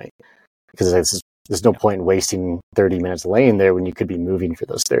that point, because there's no point in wasting 30 minutes laying there when you could be moving for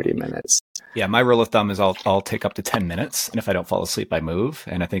those 30 minutes. Yeah, my rule of thumb is I'll take up to 10 minutes, and if I don't fall asleep, I move.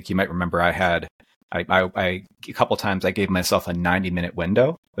 And I think you might remember I a couple times I gave myself a 90-minute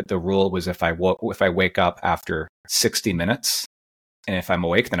window, but the rule was if I wake up after 60 minutes, and if I'm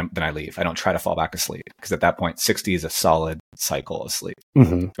awake, then I leave. I don't try to fall back asleep, because at that point 60 is a solid cycle of sleep.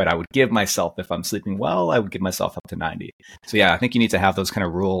 Mm-hmm. But I would give myself, if I'm sleeping well, I would give myself up to 90. So yeah, I think you need to have those kind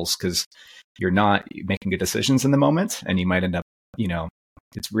of rules, because you're not making good decisions in the moment, and you might end up,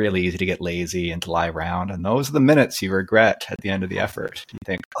 it's really easy to get lazy and to lie around. And those are the minutes you regret at the end of the effort. You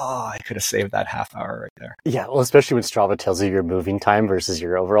think, oh, I could have saved that half hour right there. Yeah, well, especially when Strava tells you your moving time versus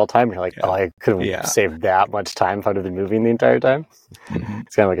your overall time. You're like, oh, I could have saved that much time if I'd have been moving the entire time. Mm-hmm.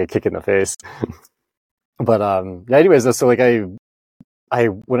 It's kind of like a kick in the face. But anyways, so like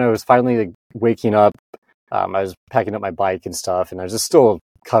when I was finally like, waking up, I was packing up my bike and stuff, and I was just still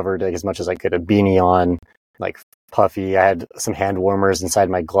covered like as much as I could, a beanie on, like puffy. I had some hand warmers inside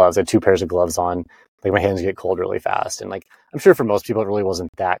my gloves. I had 2 pairs of gloves on. Like my hands get cold really fast, and like I'm sure for most people it really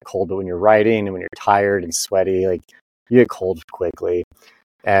wasn't that cold, but when you're riding and when you're tired and sweaty, like you get cold quickly.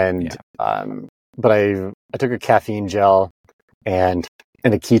 And but I took a caffeine gel and a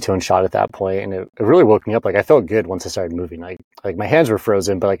ketone shot at that point, and it really woke me up. Like I felt good once I started moving. Like my hands were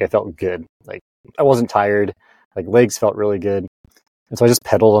frozen, but like I felt good. Like I wasn't tired. Like legs felt really good. And so I just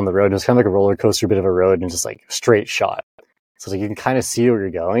pedaled on the road. And it was kind of like a roller coaster bit of a road, and just like straight shot. So like you can kind of see where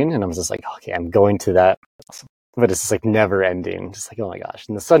you're going. And I was just like, okay, I'm going to that. But it's just like never ending. Just like, oh my gosh.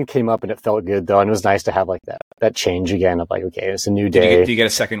 And the sun came up and it felt good though. And it was nice to have like that change again of like, okay, it's a new day. Did you get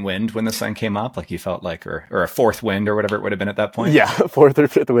a second wind when the sun came up? Like you felt like, or a fourth wind or whatever it would have been at that point? Yeah, fourth or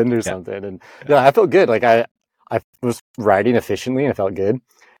fifth wind or something. And yeah, I felt good. Like I was riding efficiently and I felt good.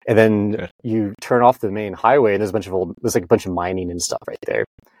 And then you turn off the main highway and there's like a bunch of mining and stuff right there.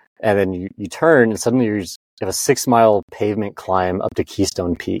 And then you turn and suddenly you have a 6-mile pavement climb up to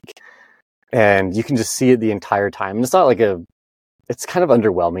Keystone Peak. And you can just see it the entire time. And it's not like it's kind of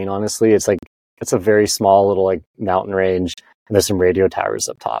underwhelming, honestly. It's like, it's a very small little like mountain range and there's some radio towers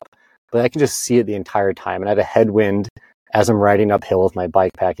up top. But I can just see it the entire time. And I had a headwind as I'm riding uphill with my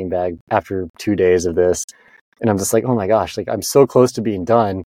bike packing bag after 2 days of this. And I'm just like, oh my gosh, like I'm so close to being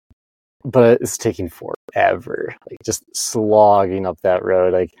done, but it's taking forever. Like just slogging up that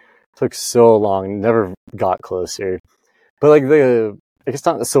road. Like took so long, never got closer. But like it's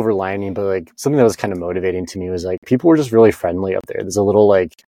not the silver lining, but like something that was kind of motivating to me was like people were just really friendly up there. There's a little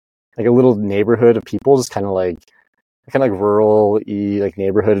like a little neighborhood of people, just kind of like rural-y like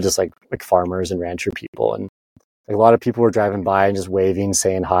neighborhood of just like farmers and rancher people, and like a lot of people were driving by and just waving,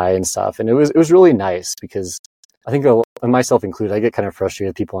 saying hi and stuff. And it was really nice because I think, and myself included, I get kind of frustrated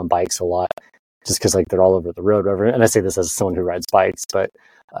with people on bikes a lot, just because like they're all over the road, whatever. And I say this as someone who rides bikes, but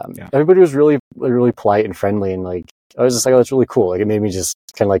everybody was really, really polite and friendly, and like I was just like, oh, that's really cool. Like it made me just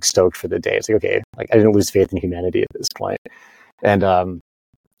kind of like stoked for the day. It's like, okay, like I didn't lose faith in humanity at this point. And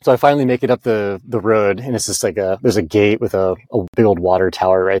so I finally make it up the road, and it's just like there's a gate with a big old water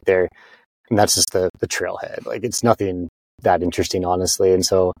tower right there, and that's just the trailhead. Like it's nothing that interesting, honestly. And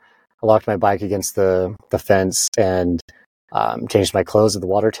so I locked my bike against the fence and changed my clothes at the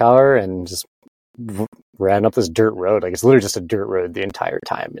water tower and just ran up this dirt road. Like it's literally just a dirt road the entire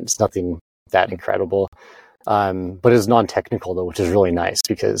time. And it's nothing that incredible. But it's non-technical though, which is really nice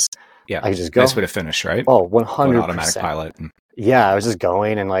because I could just go. Nice way to finish, right? Oh, 100%. Automatic pilot. Yeah, I was just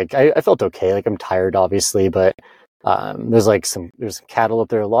going and like I felt okay. Like I'm tired, obviously, but there's some cattle up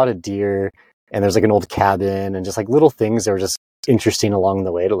there, a lot of deer, and there's like an old cabin and just like little things that were just interesting along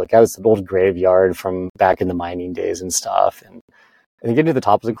the way to look at. It's an old graveyard from back in the mining days and stuff. And getting to the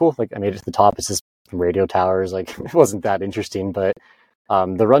top was like cool. Like I made it to the top. It's just radio towers. Like it wasn't that interesting, but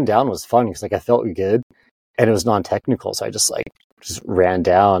the run down was fun because like I felt good and it was non-technical. So I just ran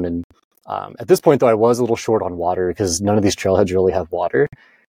down. And at this point though, I was a little short on water because none of these trailheads really have water.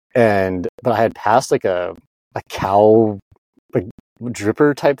 But I had passed like a cow like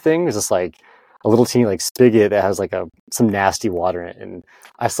dripper type thing. It was just like a little teeny like spigot that has like some nasty water in it. And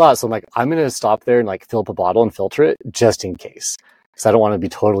I saw it. So I'm like, I'm going to stop there and like fill up a bottle and filter it just in case. Because I don't want to be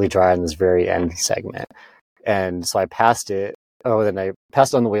totally dry in this very end segment. And so I passed it. Oh, then I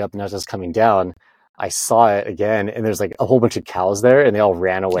passed it on the way up and as I was coming down, I saw it again. And there's like a whole bunch of cows there and they all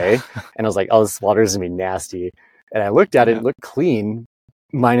ran away. And I was like, oh, this water is going to be nasty. And I looked at it, it looked clean,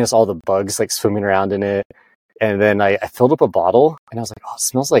 minus all the bugs like swimming around in it. And then I filled up a bottle and I was like, oh, it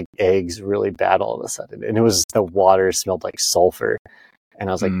smells like eggs really bad all of a sudden. And the water smelled like sulfur. And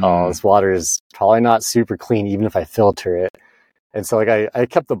I was like, oh, this water is probably not super clean, even if I filter it. And so like I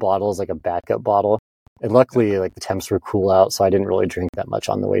kept the bottle as like a backup bottle. And luckily like the temps were cool out. So I didn't really drink that much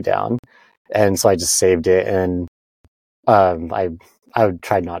on the way down. And so I just saved it. And I would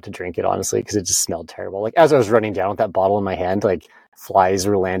try not to drink it, honestly, because it just smelled terrible. Like as I was running down with that bottle in my hand, like flies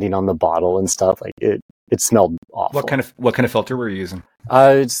were landing on the bottle and stuff. Like it smelled awful. What kind of filter were you using?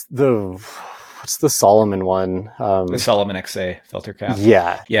 It's what's the Solomon one? The Solomon XA filter cap.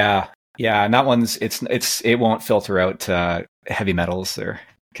 Yeah. And that one's it won't filter out heavy metals or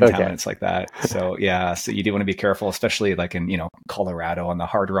contaminants like that. So so you do want to be careful, especially like in Colorado on the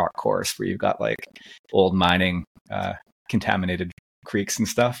hard rock course where you've got like old mining contaminated creeks and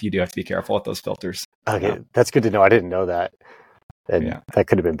stuff. You do have to be careful with those filters. Okay, that's good to know. I didn't know that. And that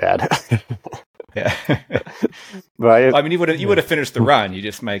could have been bad. Yeah. But I mean, you would have finished the run. You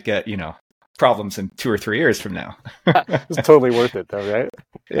just might get, problems in 2 or 3 years from now. It's totally worth it though, right?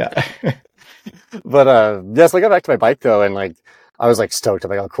 Yeah. But so I got back to my bike though, and like I was like stoked.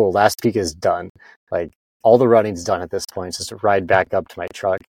 I'm like, oh, cool. Last peak is done. Like all the running's done at this point. It's just to ride back up to my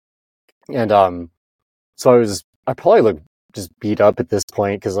truck. And so I probably looked just beat up at this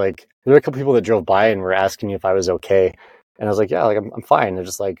point because like there were a couple people that drove by and were asking me if I was okay. And I was like, yeah, like I'm fine. They're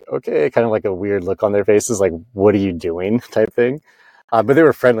just like, okay, kind of like a weird look on their faces, like, what are you doing type thing. But they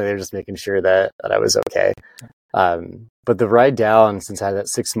were friendly. They were just making sure that I was okay. But the ride down, since I had that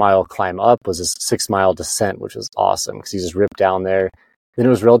 6-mile climb up, was a 6-mile descent, which was awesome because you just ripped down there. Then it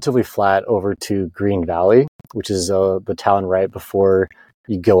was relatively flat over to Green Valley, which is the town right before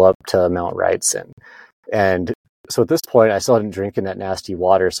you go up to Mount Wrightson. And so at this point, I still hadn't drinking that nasty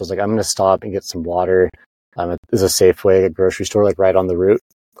water. So I was like, I'm going to stop and get some water. There's a Safeway, a grocery store, like right on the route.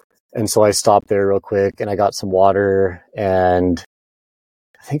 And so I stopped there real quick and I got some water and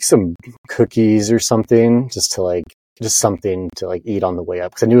I think some cookies or something, just something to like eat on the way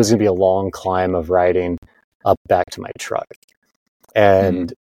up. Cause I knew it was going to be a long climb of riding up back to my truck.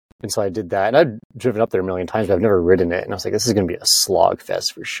 And so I did that, and I'd driven up there a million times, but I've never ridden it. And I was like, this is going to be a slog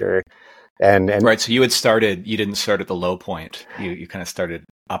fest for sure. And right. So you didn't start at the low point. You kind of started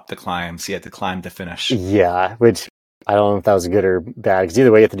up the climb. So you had to climb to finish. Yeah. Which I don't know if that was good or bad, because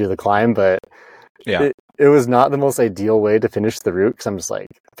either way you have to do the climb, but yeah, it was not the most ideal way to finish the route. Cause I'm just like,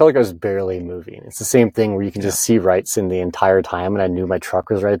 I felt like I was barely moving. It's the same thing where you can just see Wrightson the entire time. And I knew my truck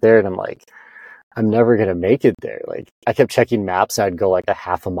was right there. And I'm like, I'm never going to make it there. Like I kept checking maps and I'd go like a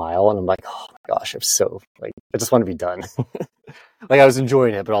half a mile and I'm like, oh my gosh, I'm so like, I just want to be done. Like I was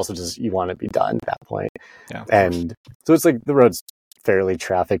enjoying it, but also just, you want to be done at that point. Yeah. And so it's like the road's fairly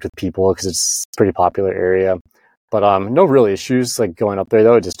trafficked with people because it's a pretty popular area, but no real issues like going up there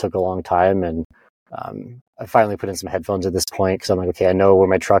though. It just took a long time. And I finally put in some headphones at this point because I'm like, okay, I know where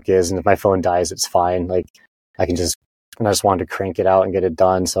my truck is. And if my phone dies, it's fine. Like I just wanted to crank it out and get it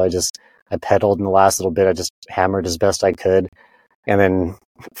done. So I pedaled in the last little bit. I just hammered as best I could and then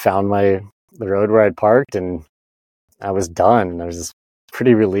found the road where I'd parked and I was done. And I was just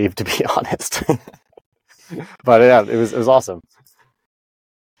pretty relieved, to be honest. But yeah, it was awesome.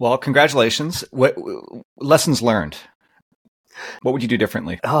 Well, congratulations. What lessons learned? What would you do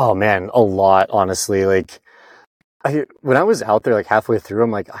differently? Oh man, a lot, honestly. Like when I was out there like halfway through,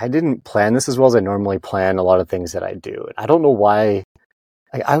 I'm like, I didn't plan this as well as I normally plan a lot of things that I do. I don't know why.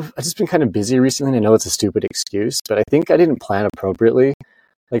 I've just been kind of busy recently. And I know it's a stupid excuse, but I think I didn't plan appropriately.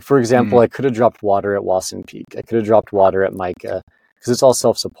 Like, for example, I could have dropped water at Wasson Peak. I could have dropped water at Micah because it's all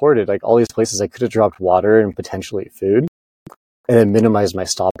self-supported. Like all these places, I could have dropped water and potentially food and then minimized my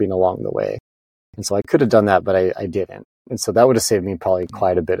stopping along the way. And so I could have done that, but I didn't. And so that would have saved me probably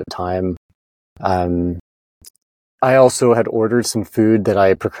quite a bit of time. I also had ordered some food that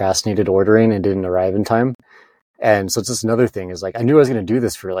I procrastinated ordering and didn't arrive in time. And so it's just another thing is like, I knew I was going to do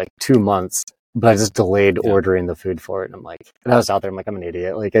this for like 2 months, but I just delayed ordering the food for it. And I'm like, and I was out there, I'm like, I'm an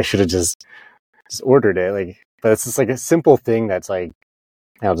idiot. Like I should have just ordered it. Like, but it's just like a simple thing that's like,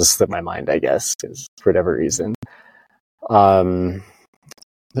 I'll just slip my mind, I guess, because for whatever reason.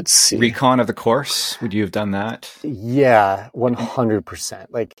 Let's see. Recon of the course. Would you have done that? Yeah, 100%.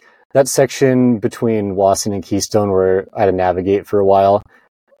 Like that section between Wasson and Keystone where I had to navigate for a while,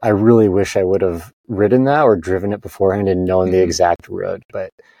 I really wish I would have ridden that or driven it beforehand and known the exact road. But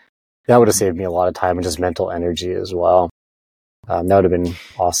that would have saved me a lot of time and just mental energy as well. That would have been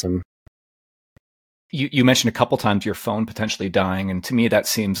awesome. You mentioned a couple times your phone potentially dying. And to me, that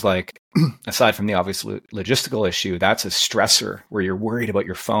seems like, aside from the obvious logistical issue, that's a stressor where you're worried about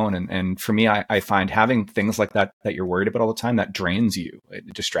your phone. And for me, I find having things like that you're worried about all the time, that drains you.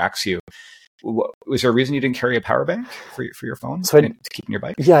 It distracts you. Was there a reason you didn't carry a power bank for your phone to keep in your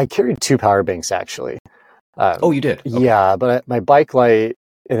bike? Yeah, I carried 2 power banks actually. Oh, you did? Okay. Yeah, but my bike light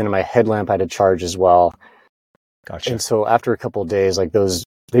and then my headlamp I had to charge as well. Gotcha. And so after a couple of days, like those,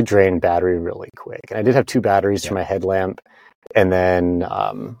 they drain battery really quick. And I did have 2 batteries for my headlamp. And then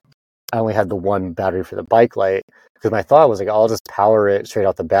I only had the 1 battery for the bike light because my thought was like, I'll just power it straight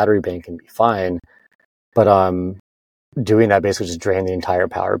out the battery bank and be fine. But doing that basically just drained the entire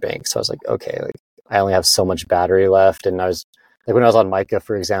power bank. So I was like, okay, like I only have so much battery left. And I was like, when I was on Micah,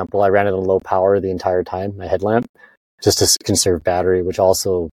 for example, I ran it on low power the entire time, my headlamp, just to conserve battery, which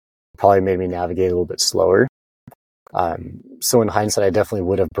also probably made me navigate a little bit slower. So in hindsight, I definitely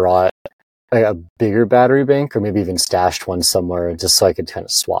would have brought a bigger battery bank or maybe even stashed one somewhere just so I could kind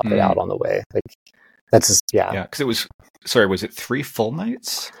of swap it out on the way. Like that's just, Yeah. Cause was it 3 full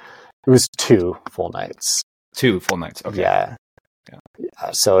nights? It was 2 full nights. 2 full nights. Okay. Yeah.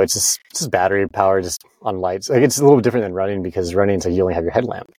 So it's just battery power just on lights. Like it's a little different than running because running it's like you only have your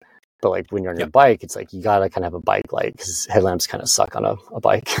headlamp. But like when you're on your bike, it's like you gotta kind of have a bike light because headlamps kind of suck on a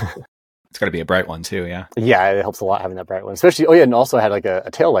bike. It's got to be a bright one too. Yeah. Yeah, it helps a lot having that bright one, especially. Oh yeah, and also I had like a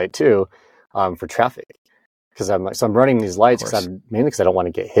tail light too, for traffic. Because I'm running these lights mainly because I don't want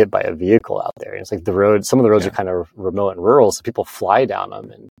to get hit by a vehicle out there. And it's like the road, some of the roads are kind of remote and rural, so people fly down them.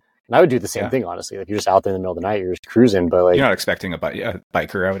 And I would do the same thing, honestly. Like you're just out there in the middle of the night, you're just cruising, but like you're not expecting a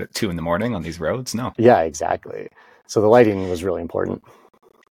biker out at 2 a.m. on these roads, no. Yeah, exactly. So the lighting was really important.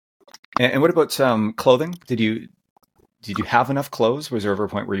 And what about clothing? Did you have enough clothes? Was there ever a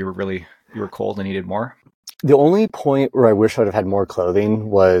point where you were cold and needed more? The only point where I wish I would have had more clothing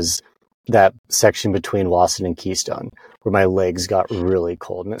was that section between Wasson and Keystone, where my legs got really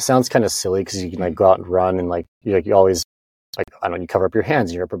cold. And it sounds kind of silly because you can like go out and run and like you always like, I don't know, you cover up your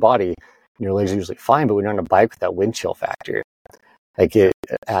hands and your upper body and your legs are usually fine. But when you're on a bike with that wind chill factor, like it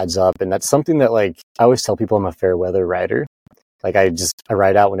adds up. And that's something that like I always tell people I'm a fair weather rider. Like I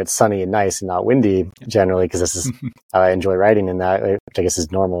ride out when it's sunny and nice and not windy generally, because this is how I enjoy riding in that, which I guess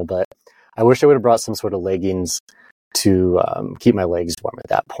is normal. But I wish I would have brought some sort of leggings to keep my legs warm at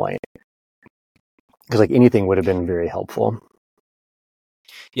that point. Because like anything would have been very helpful.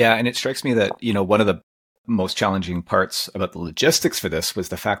 Yeah, and it strikes me that, one of the most challenging parts about the logistics for this was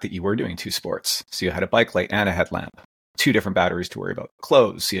the fact that you were doing 2 sports. So you had a bike light and a headlamp, 2 different batteries to worry about,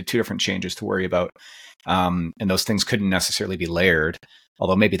 clothes. So you had 2 different changes to worry about. And those things couldn't necessarily be layered.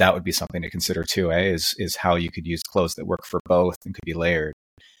 Although maybe that would be something to consider too, is how you could use clothes that work for both and could be layered.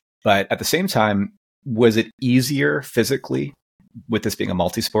 But at the same time, was it easier physically with this being a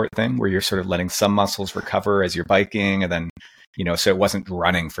multi-sport thing where you're sort of letting some muscles recover as you're biking and then, so it wasn't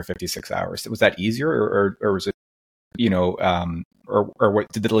running for 56 hours. Was that easier or was it, or what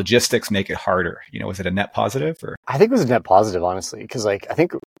did the logistics make it harder? Was it a net positive or? I think it was a net positive, honestly. Cause like, I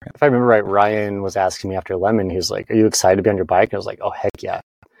think if I remember right, Ryan was asking me after Lemon, he was like, are you excited to be on your bike? And I was like, oh heck yeah.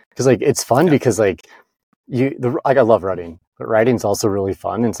 Cause like, it's fun because like I love running, but riding's also really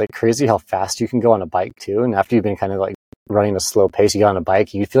fun. And it's like crazy how fast you can go on a bike too. And after you've been kind of like running a slow pace, you get on a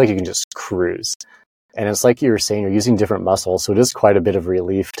bike, you feel like you can just cruise. And it's like you were saying, you're using different muscles. So it is quite a bit of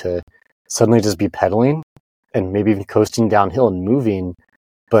relief to suddenly just be pedaling and maybe even coasting downhill and moving,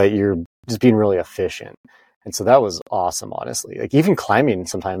 but you're just being really efficient. And so that was awesome, honestly. Like even climbing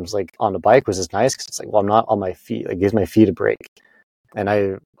sometimes like on the bike was just nice because it's like, well, I'm not on my feet. It gives my feet a break. And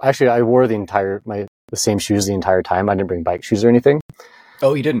I wore the same shoes the entire time. I didn't bring bike shoes or anything.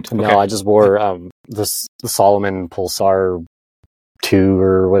 Oh, you didn't? No, okay. I just wore the Solomon Pulsar 2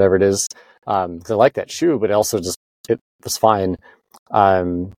 or whatever it is. Because I like that shoe, but it was fine.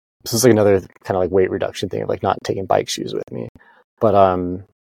 So it's like another kind of like weight reduction thing of like not taking bike shoes with me. But I'm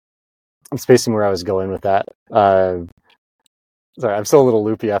spacing where I was going with that. Sorry, I'm still a little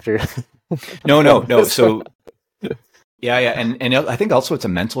loopy after. No. So yeah. And I think also it's a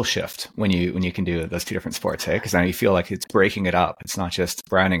mental shift when you can do those 2 different sports, hey? Because now you feel like it's breaking it up. It's not just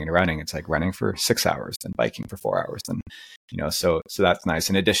running and running. It's like running for 6 hours and biking for 4 hours. And, so that's nice.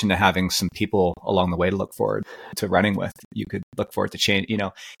 In addition to having some people along the way to look forward to running with, you could look forward to change. It's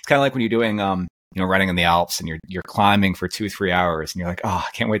kind of like when you're doing, running in the Alps and you're climbing for 2-3 hours and you're like, oh,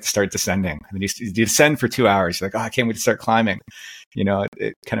 I can't wait to start descending. And then you descend for 2 hours. You're like, oh, I can't wait to start climbing.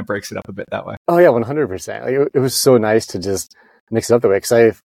 It kind of breaks it up a bit that way. Oh yeah, 100%. Like, it was so nice to just mix it up that way. Because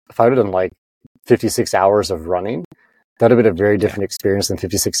if I would have done like 56 hours of running, that would have been a very different experience than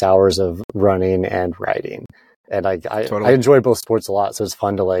 56 hours of running and riding. And I enjoy both sports a lot. So it's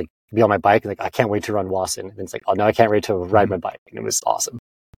fun to like be on my bike and like, I can't wait to run Wasson. And it's like, oh no, I can't wait to ride my bike. And it was awesome.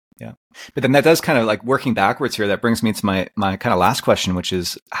 Yeah. But then that does kind of like working backwards here. That brings me to my kind of last question, which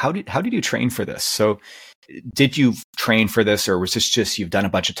is how did you train for this? So did you train for this, or was this just you've done a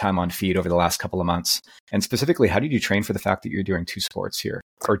bunch of time on feet over the last couple of months? And specifically, how did you train for the fact that you're doing 2 sports here?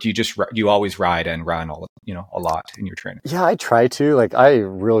 Or do you always ride and run a lot in your training? Yeah, I try to. Like I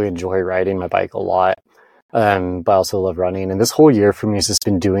really enjoy riding my bike a lot. But I also love running. And this whole year for me has just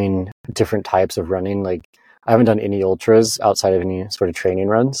been doing different types of running. Like I haven't done any ultras outside of any sort of training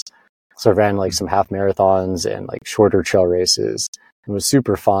runs. So I ran like some half marathons and like shorter trail races. It was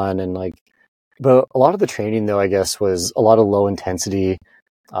super fun. And like, but a lot of the training though, I guess, was a lot of low intensity,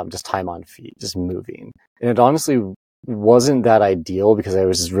 just time on feet, just moving. And it honestly wasn't that ideal because I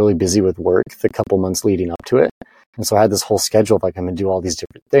was just really busy with work the couple months leading up to it. And so I had this whole schedule of like, I'm going to do all these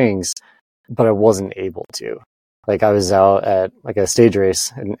different things, but I wasn't able to. Like I was out at like a stage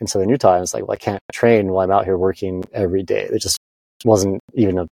race in Southern Utah. And I was like, well, I can't train while I'm out here working every day. It just wasn't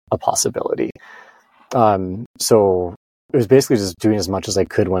even a possibility. So it was basically just doing as much as I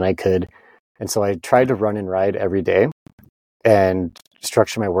could when I could. And so I tried to run and ride every day and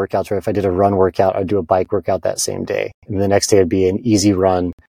structure my workouts. Or if I did a run workout, I'd do a bike workout that same day. And the next day would be an easy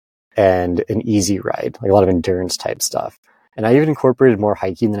run and an easy ride, like a lot of endurance type stuff. And I even incorporated more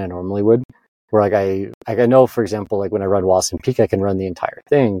hiking than I normally would. Where I know, for example, like when I run Wasson Peak, I can run the entire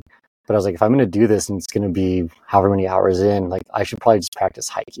thing. But I was like, if I'm going to do this and it's going to be however many hours in, like I should probably just practice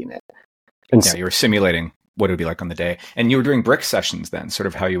hiking it. And yeah, you were simulating what it would be like on the day. And you were doing brick sessions then, sort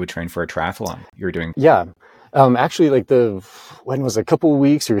of how you would train for a triathlon. You were doing... Yeah. Actually, like when was it, a couple of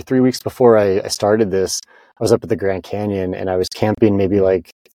weeks or 3 weeks before I started this, I was up at the Grand Canyon and I was camping maybe like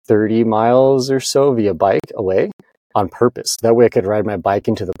 30 miles or so via bike away on purpose. That way I could ride my bike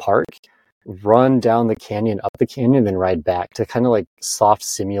into the park, run down the canyon, up the canyon, then ride back to kind of like soft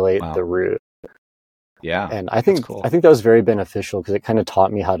simulate the route. Yeah. And I think that was very beneficial because it kind of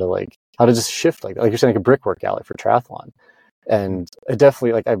taught me how to just shift like you're saying, like a brick workout like for triathlon. And it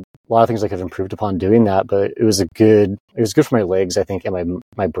definitely a lot of things I could have improved upon doing that, but it was good for my legs, I think, and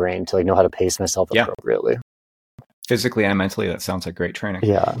my brain to like know how to pace myself appropriately. Physically and mentally, that sounds like great training.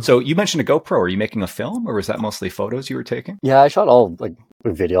 Yeah. So you mentioned a GoPro. Are you making a film, or was that mostly photos you were taking? Yeah, I shot all like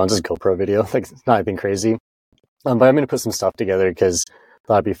video on just GoPro video. Like it's not anything crazy. But I'm going to put some stuff together because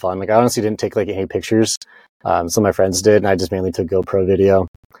that'd be fun. Like I honestly didn't take like any pictures. Some of my friends did, and I just mainly took GoPro video,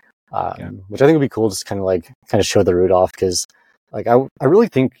 which I think would be cool. Just kind of show the route off because like I really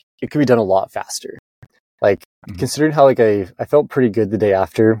think it could be done a lot faster. Like considering how like I felt pretty good the day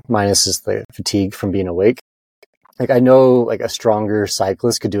after, minus just the fatigue from being awake. Like I know like a stronger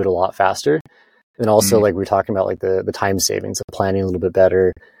cyclist could do it a lot faster. And also like we're talking about like the time savings of planning a little bit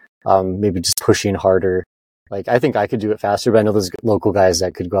better, maybe just pushing harder. Like I think I could do it faster, but I know there's local guys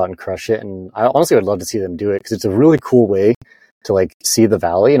that could go out and crush it. And I honestly would love to see them do it because it's a really cool way to like see the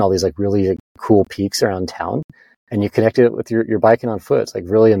valley and all these like really cool peaks around town. And you connect it with your biking on foot. It's like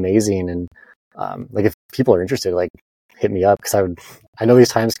really amazing. And like if people are interested, like hit me up because I know these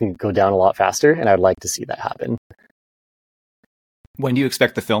times can go down a lot faster and I'd like to see that happen. When do you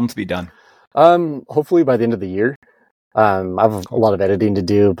expect the film to be done? Hopefully by the end of the year. I have a lot of editing to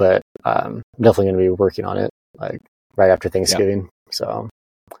do, but I'm definitely going to be working on it like right after Thanksgiving. Yeah. So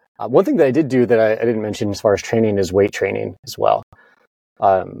one thing that I did do that I didn't mention as far as training is weight training as well.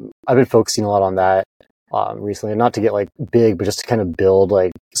 I've been focusing a lot on that recently, not to get like big, but just to kind of build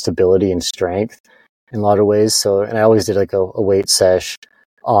like stability and strength in a lot of ways. So, and I always did like a weight sesh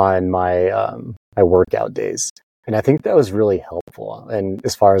on my my workout days. And I think that was really helpful. And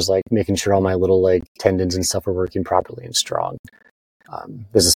as far as like making sure all my little like tendons and stuff are working properly and strong.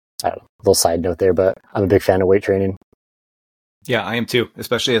 This is a little side note there, but I'm a big fan of weight training. Yeah, I am too,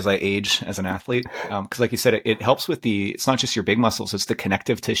 especially as I age as an athlete. Because like you said, it helps with it's not just your big muscles, it's the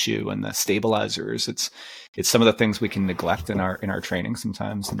connective tissue and the stabilizers. It's some of the things we can neglect in our training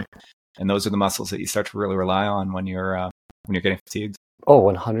sometimes. And those are the muscles that you start to really rely on when you're getting fatigued. Oh,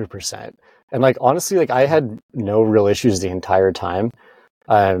 100%. And like, honestly, like I had no real issues the entire time.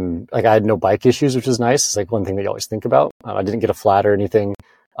 Like I had no bike issues, which is nice. It's like one thing that you always think about. I didn't get a flat or anything.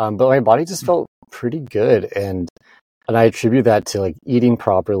 But my body just felt pretty good. And I attribute that to like eating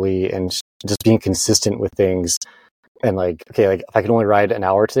properly and just being consistent with things. And like, okay, like if I can only ride an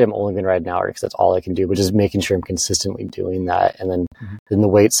hour today, I'm only going to ride an hour because that's all I can do, but just making sure I'm consistently doing that. And then in the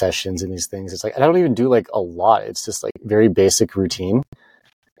weight sessions and these things, it's like, I don't even do like a lot. It's just like very basic routine.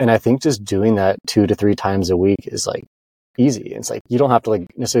 And I think just doing that 2 to 3 times a week is like easy. It's like, you don't have to like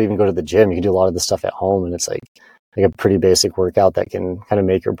necessarily even go to the gym. You can do a lot of the stuff at home. And it's like a pretty basic workout that can kind of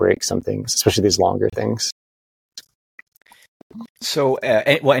make or break some things, especially these longer things. So,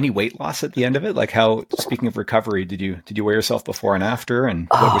 any weight loss at the end of it? Like how, speaking of recovery, did you weigh yourself before and after? And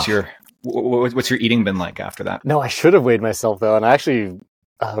what's your eating been like after that? No, I should have weighed myself though. And I actually,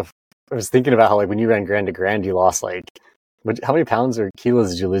 I was thinking about how like when you ran Grand to Grand, you lost like, how many pounds or kilos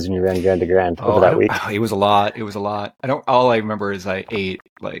did you lose when you ran Grand to Grand over that week? It was a lot. All I remember is I ate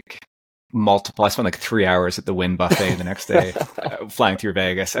like multiple. I spent like 3 hours at the Wynn buffet the next day, flying through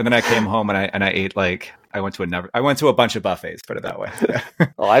Vegas, and then I came home and I ate like I went to a bunch of buffets. Put it that way.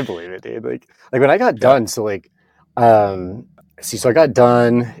 Oh, I believe it, dude. Like when I got done, so like, so I got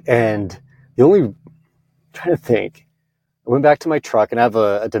done, and I'm trying to think. I went back to my truck, and I have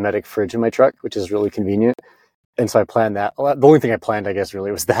a Dometic fridge in my truck, which is really convenient. And so I planned that. The only thing I planned, I guess,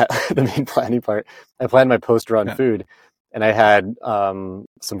 really was that the main planning part. I planned my post-run food, and I had some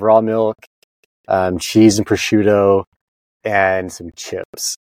raw milk, cheese and prosciutto, and some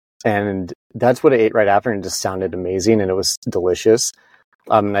chips. And that's what I ate right after, and it just sounded amazing, and it was delicious.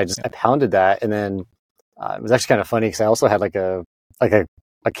 And I pounded that, and then it was actually kind of funny because I also had like a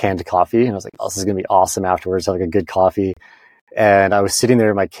canned coffee, and I was like, "Oh, this is gonna be awesome afterwards." Have like a good coffee, and I was sitting there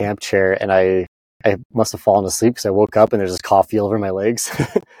in my camp chair, and I must have fallen asleep because I woke up and there's just coffee all over my legs.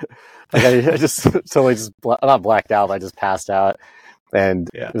 Like I just totally not blacked out, but I just passed out. And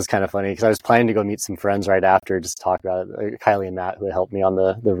Yeah. it was kind of funny because I was planning to go meet some friends right after, just to talk about it, like Kylie and Matt, who had helped me on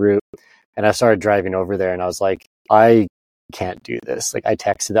the route. And I started driving over there, and I was like, I can't do this. Like, I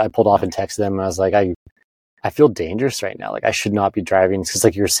pulled off and texted them, and I was like, I feel dangerous right now. Like, I should not be driving. Because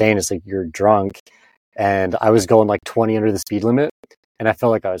like you were saying, it's like you're drunk. And I was going like 20 under the speed limit, and I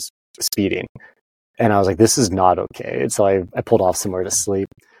felt like I was speeding. And I was like, this is not okay. And so I pulled off somewhere to sleep.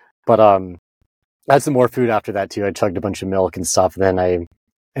 But I had some more food after that too. I chugged a bunch of milk and stuff. Then I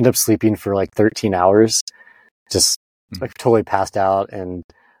ended up sleeping for like 13 hours, just like totally passed out. And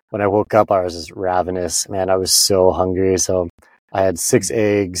when I woke up, I was just ravenous. Man, I was so hungry. So I had 6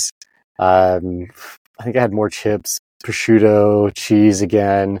 eggs. I think I had more chips, prosciutto, cheese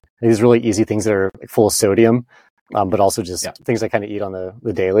again. These really easy things that are like full of sodium, but also just things I kind of eat on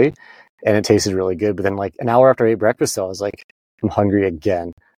the daily. And it tasted really good. But then like an hour after I ate breakfast, though, I was like, I'm hungry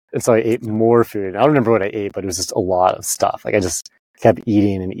again. And so I ate more food. I don't remember what I ate, but it was just a lot of stuff. Like I just kept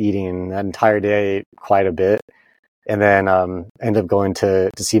eating and eating. And that entire day, I ate quite a bit. And then ended up going to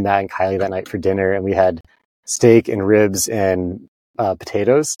see Matt and Kylie that night for dinner. And we had steak and ribs and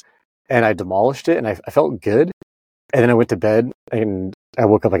potatoes. And I demolished it, and I felt good. And then I went to bed, and I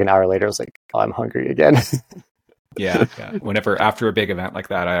woke up like an hour later. I was like, oh, I'm hungry again. Yeah. Whenever after a big event like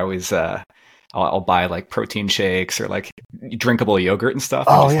that, I always I'll buy like protein shakes or like drinkable yogurt and stuff,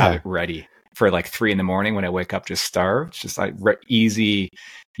 and have it ready for like 3 a.m. when I wake up just starved. Just like easy,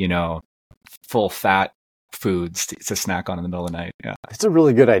 full fat foods to snack on in the middle of the night. Yeah, it's a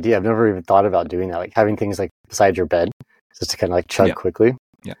really good idea. I've never even thought about doing that, like having things like beside your bed, just to kind of like chug quickly.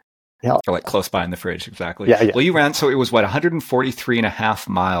 Yeah. Or like close by in the fridge. Exactly. Yeah. Well, you ran, so it was 143.5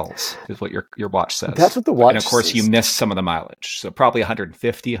 miles is what your watch says. That's what the watch says. And of course, says. You missed some of the mileage. So probably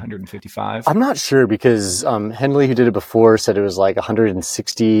 150, 155. I'm not sure because Henley, who did it before, said it was like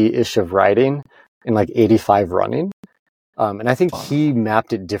 160-ish of riding and like 85 running. And I think he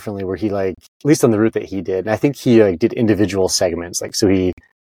mapped it differently where he like, at least on the route that he did. And I think he like did individual segments. Like, so he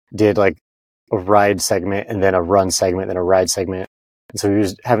did like a ride segment and then a run segment, then a ride segment. And so he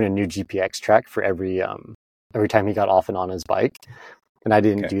was having a new GPX track for every time he got off and on his bike. And I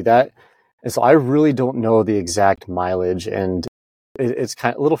didn't do that. And so I really don't know the exact mileage. And it's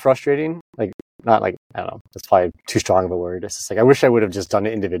kind of a little frustrating. Like, not like, I don't know, that's probably too strong of a word. It's just like, I wish I would have just done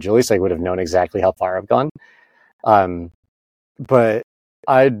it individually so I would have known exactly how far I've gone. But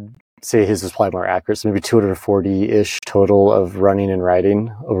I'd say his was probably more accurate. So maybe 240-ish total of running and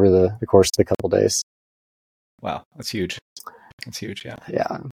riding over the course of the couple days. Wow, that's huge. It's huge, yeah.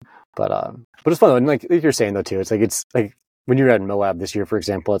 Yeah. But it's fun though. And like you're saying though too, it's like when you're at Moab this year, for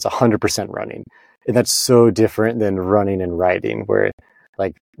example, it's 100% running. And that's so different than running and riding, where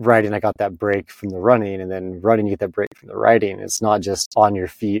like riding, I got that break from the running, and then running, you get that break from the riding. It's not just on your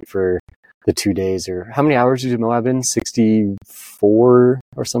feet for the 2 days. Or how many hours did Moab in? 64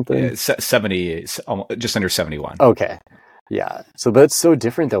 or something? 70, just under 71. Okay. Yeah. So, but it's so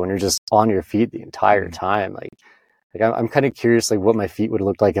different though when you're just on your feet the entire time. Like I'm kind of curious, like what my feet would have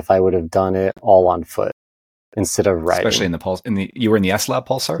looked like if I would have done it all on foot instead of riding. Especially in the pulse. You were in the S-Lab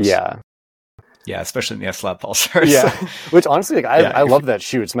Pulsars? Yeah, especially in the S-Lab Pulsars. Yeah, which honestly, like I love that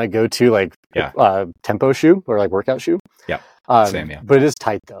shoe. It's my go-to like tempo shoe or like workout shoe. Yeah, same. Yeah, but it is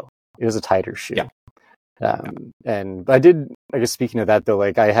tight though. It is a tighter shoe. Yeah. And I did. I guess speaking of that though,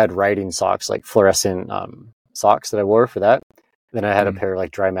 like I had riding socks, like fluorescent socks that I wore for that. Then I had a pair of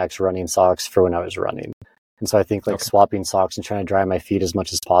like Drymax running socks for when I was running. And so I think like swapping socks and trying to dry my feet as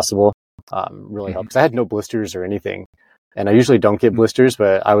much as possible really helped. Because I had no blisters or anything. And I usually don't get blisters,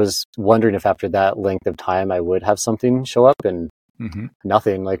 but I was wondering if after that length of time I would have something show up, and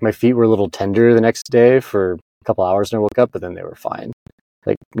nothing. Like my feet were a little tender the next day for a couple hours when I woke up, but then they were fine.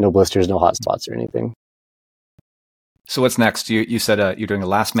 Like no blisters, no hot spots or anything. So what's next? You said you're doing a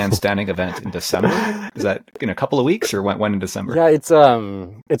Last Man Standing event in December. Is that in a couple of weeks or when in December? Yeah,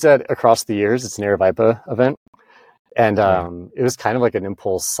 it's at Across the Years. It's an Aravaipa event. And it was kind of like an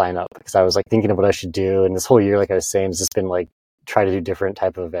impulse sign up because I was like thinking of what I should do. And this whole year, like I was saying, has just been like try to do different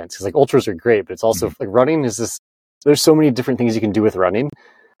type of events. Because like ultras are great, but it's also like running is this, there's so many different things you can do with running.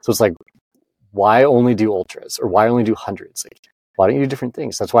 So it's like, why only do ultras or why only do hundreds? Like, why don't you do different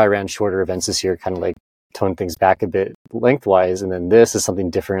things? That's why I ran shorter events this year, kind of like tone things back a bit lengthwise. And then this is something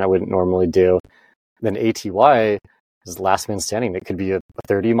different I wouldn't normally do. Then ATY is Last Man Standing. It could be a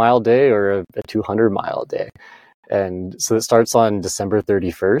 30-mile day or a 200-mile day. And so it starts on December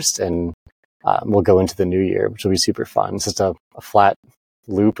 31st, and we'll go into the new year, which will be super fun. It's just a flat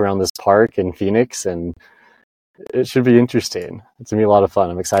loop around this park in Phoenix, and it should be interesting. It's going to be a lot of fun.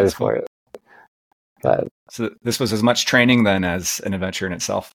 I'm excited for it. But, so this was as much training then as an adventure in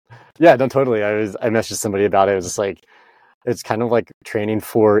itself? Yeah, no, totally. I messaged somebody about it. It was just like, it's kind of like training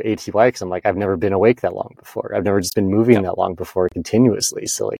for ATY because I'm like, I've never been awake that long before. I've never just been moving that long before continuously.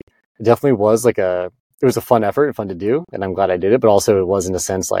 So like, it definitely was like it was a fun effort and fun to do. And I'm glad I did it. But also it was in a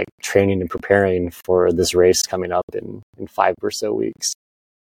sense like training and preparing for this race coming up in 5 or so weeks.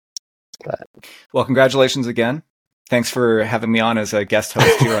 But, well, congratulations again. Thanks for having me on as a guest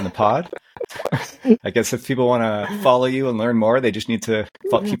host here on the pod. I guess if people want to follow you and learn more, they just need to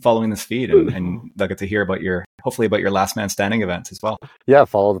keep following this feed, and they'll get to hear about hopefully about your Last Man Standing events as well. Yeah,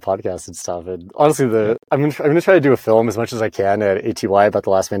 follow the podcast and stuff. And honestly, I'm gonna try to do a film as much as I can at ATY about the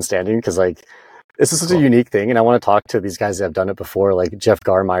Last Man Standing because like this is such a unique thing, and I want to talk to these guys that have done it before, like Jeff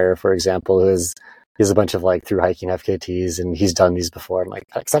Garmeyer, for example, he has a bunch of like through hiking FKTs, and he's done these before. I'm like,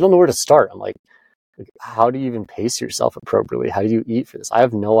 because I don't know where to start. I'm like, how do you even pace yourself appropriately? How do you eat for this? I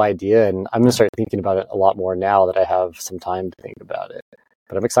have no idea, and I'm gonna start thinking about it a lot more now that I have some time to think about it.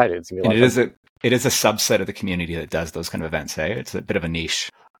 But I'm excited. It's gonna be a lot of fun. It is a subset of the community that does those kind of events. Hey, it's a bit of a niche.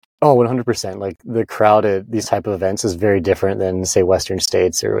 Oh, 100%. Like the crowd at these type of events is very different than say Western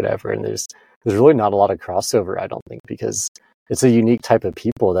states or whatever, and there's really not a lot of crossover, I don't think, because it's a unique type of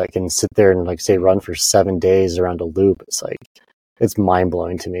people that can sit there and like say run for 7 days around a loop. It's like, it's mind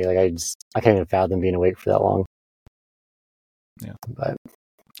blowing to me. Like I can't even fathom being awake for that long. Yeah. But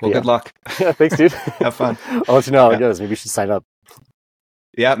good luck. Yeah, thanks, dude. Have fun. I'll let you know how it goes. Maybe you should sign up.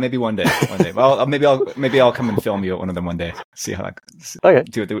 Yeah, maybe one day. Well, maybe I'll come and film you at one of them one day. See how okay.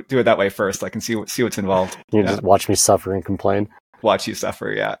 Do it that way first. I can see what's involved. You just watch me suffer and complain. Watch you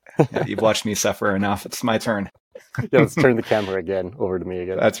suffer. Yeah. You've watched me suffer enough. It's my turn. Yeah, let's turn the camera again over to me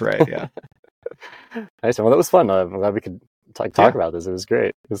again. That's right. Yeah. Nice. Well, that was fun. I'm glad we could talk about this. It was great.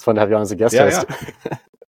 It was fun to have you on as a guest host. Yeah.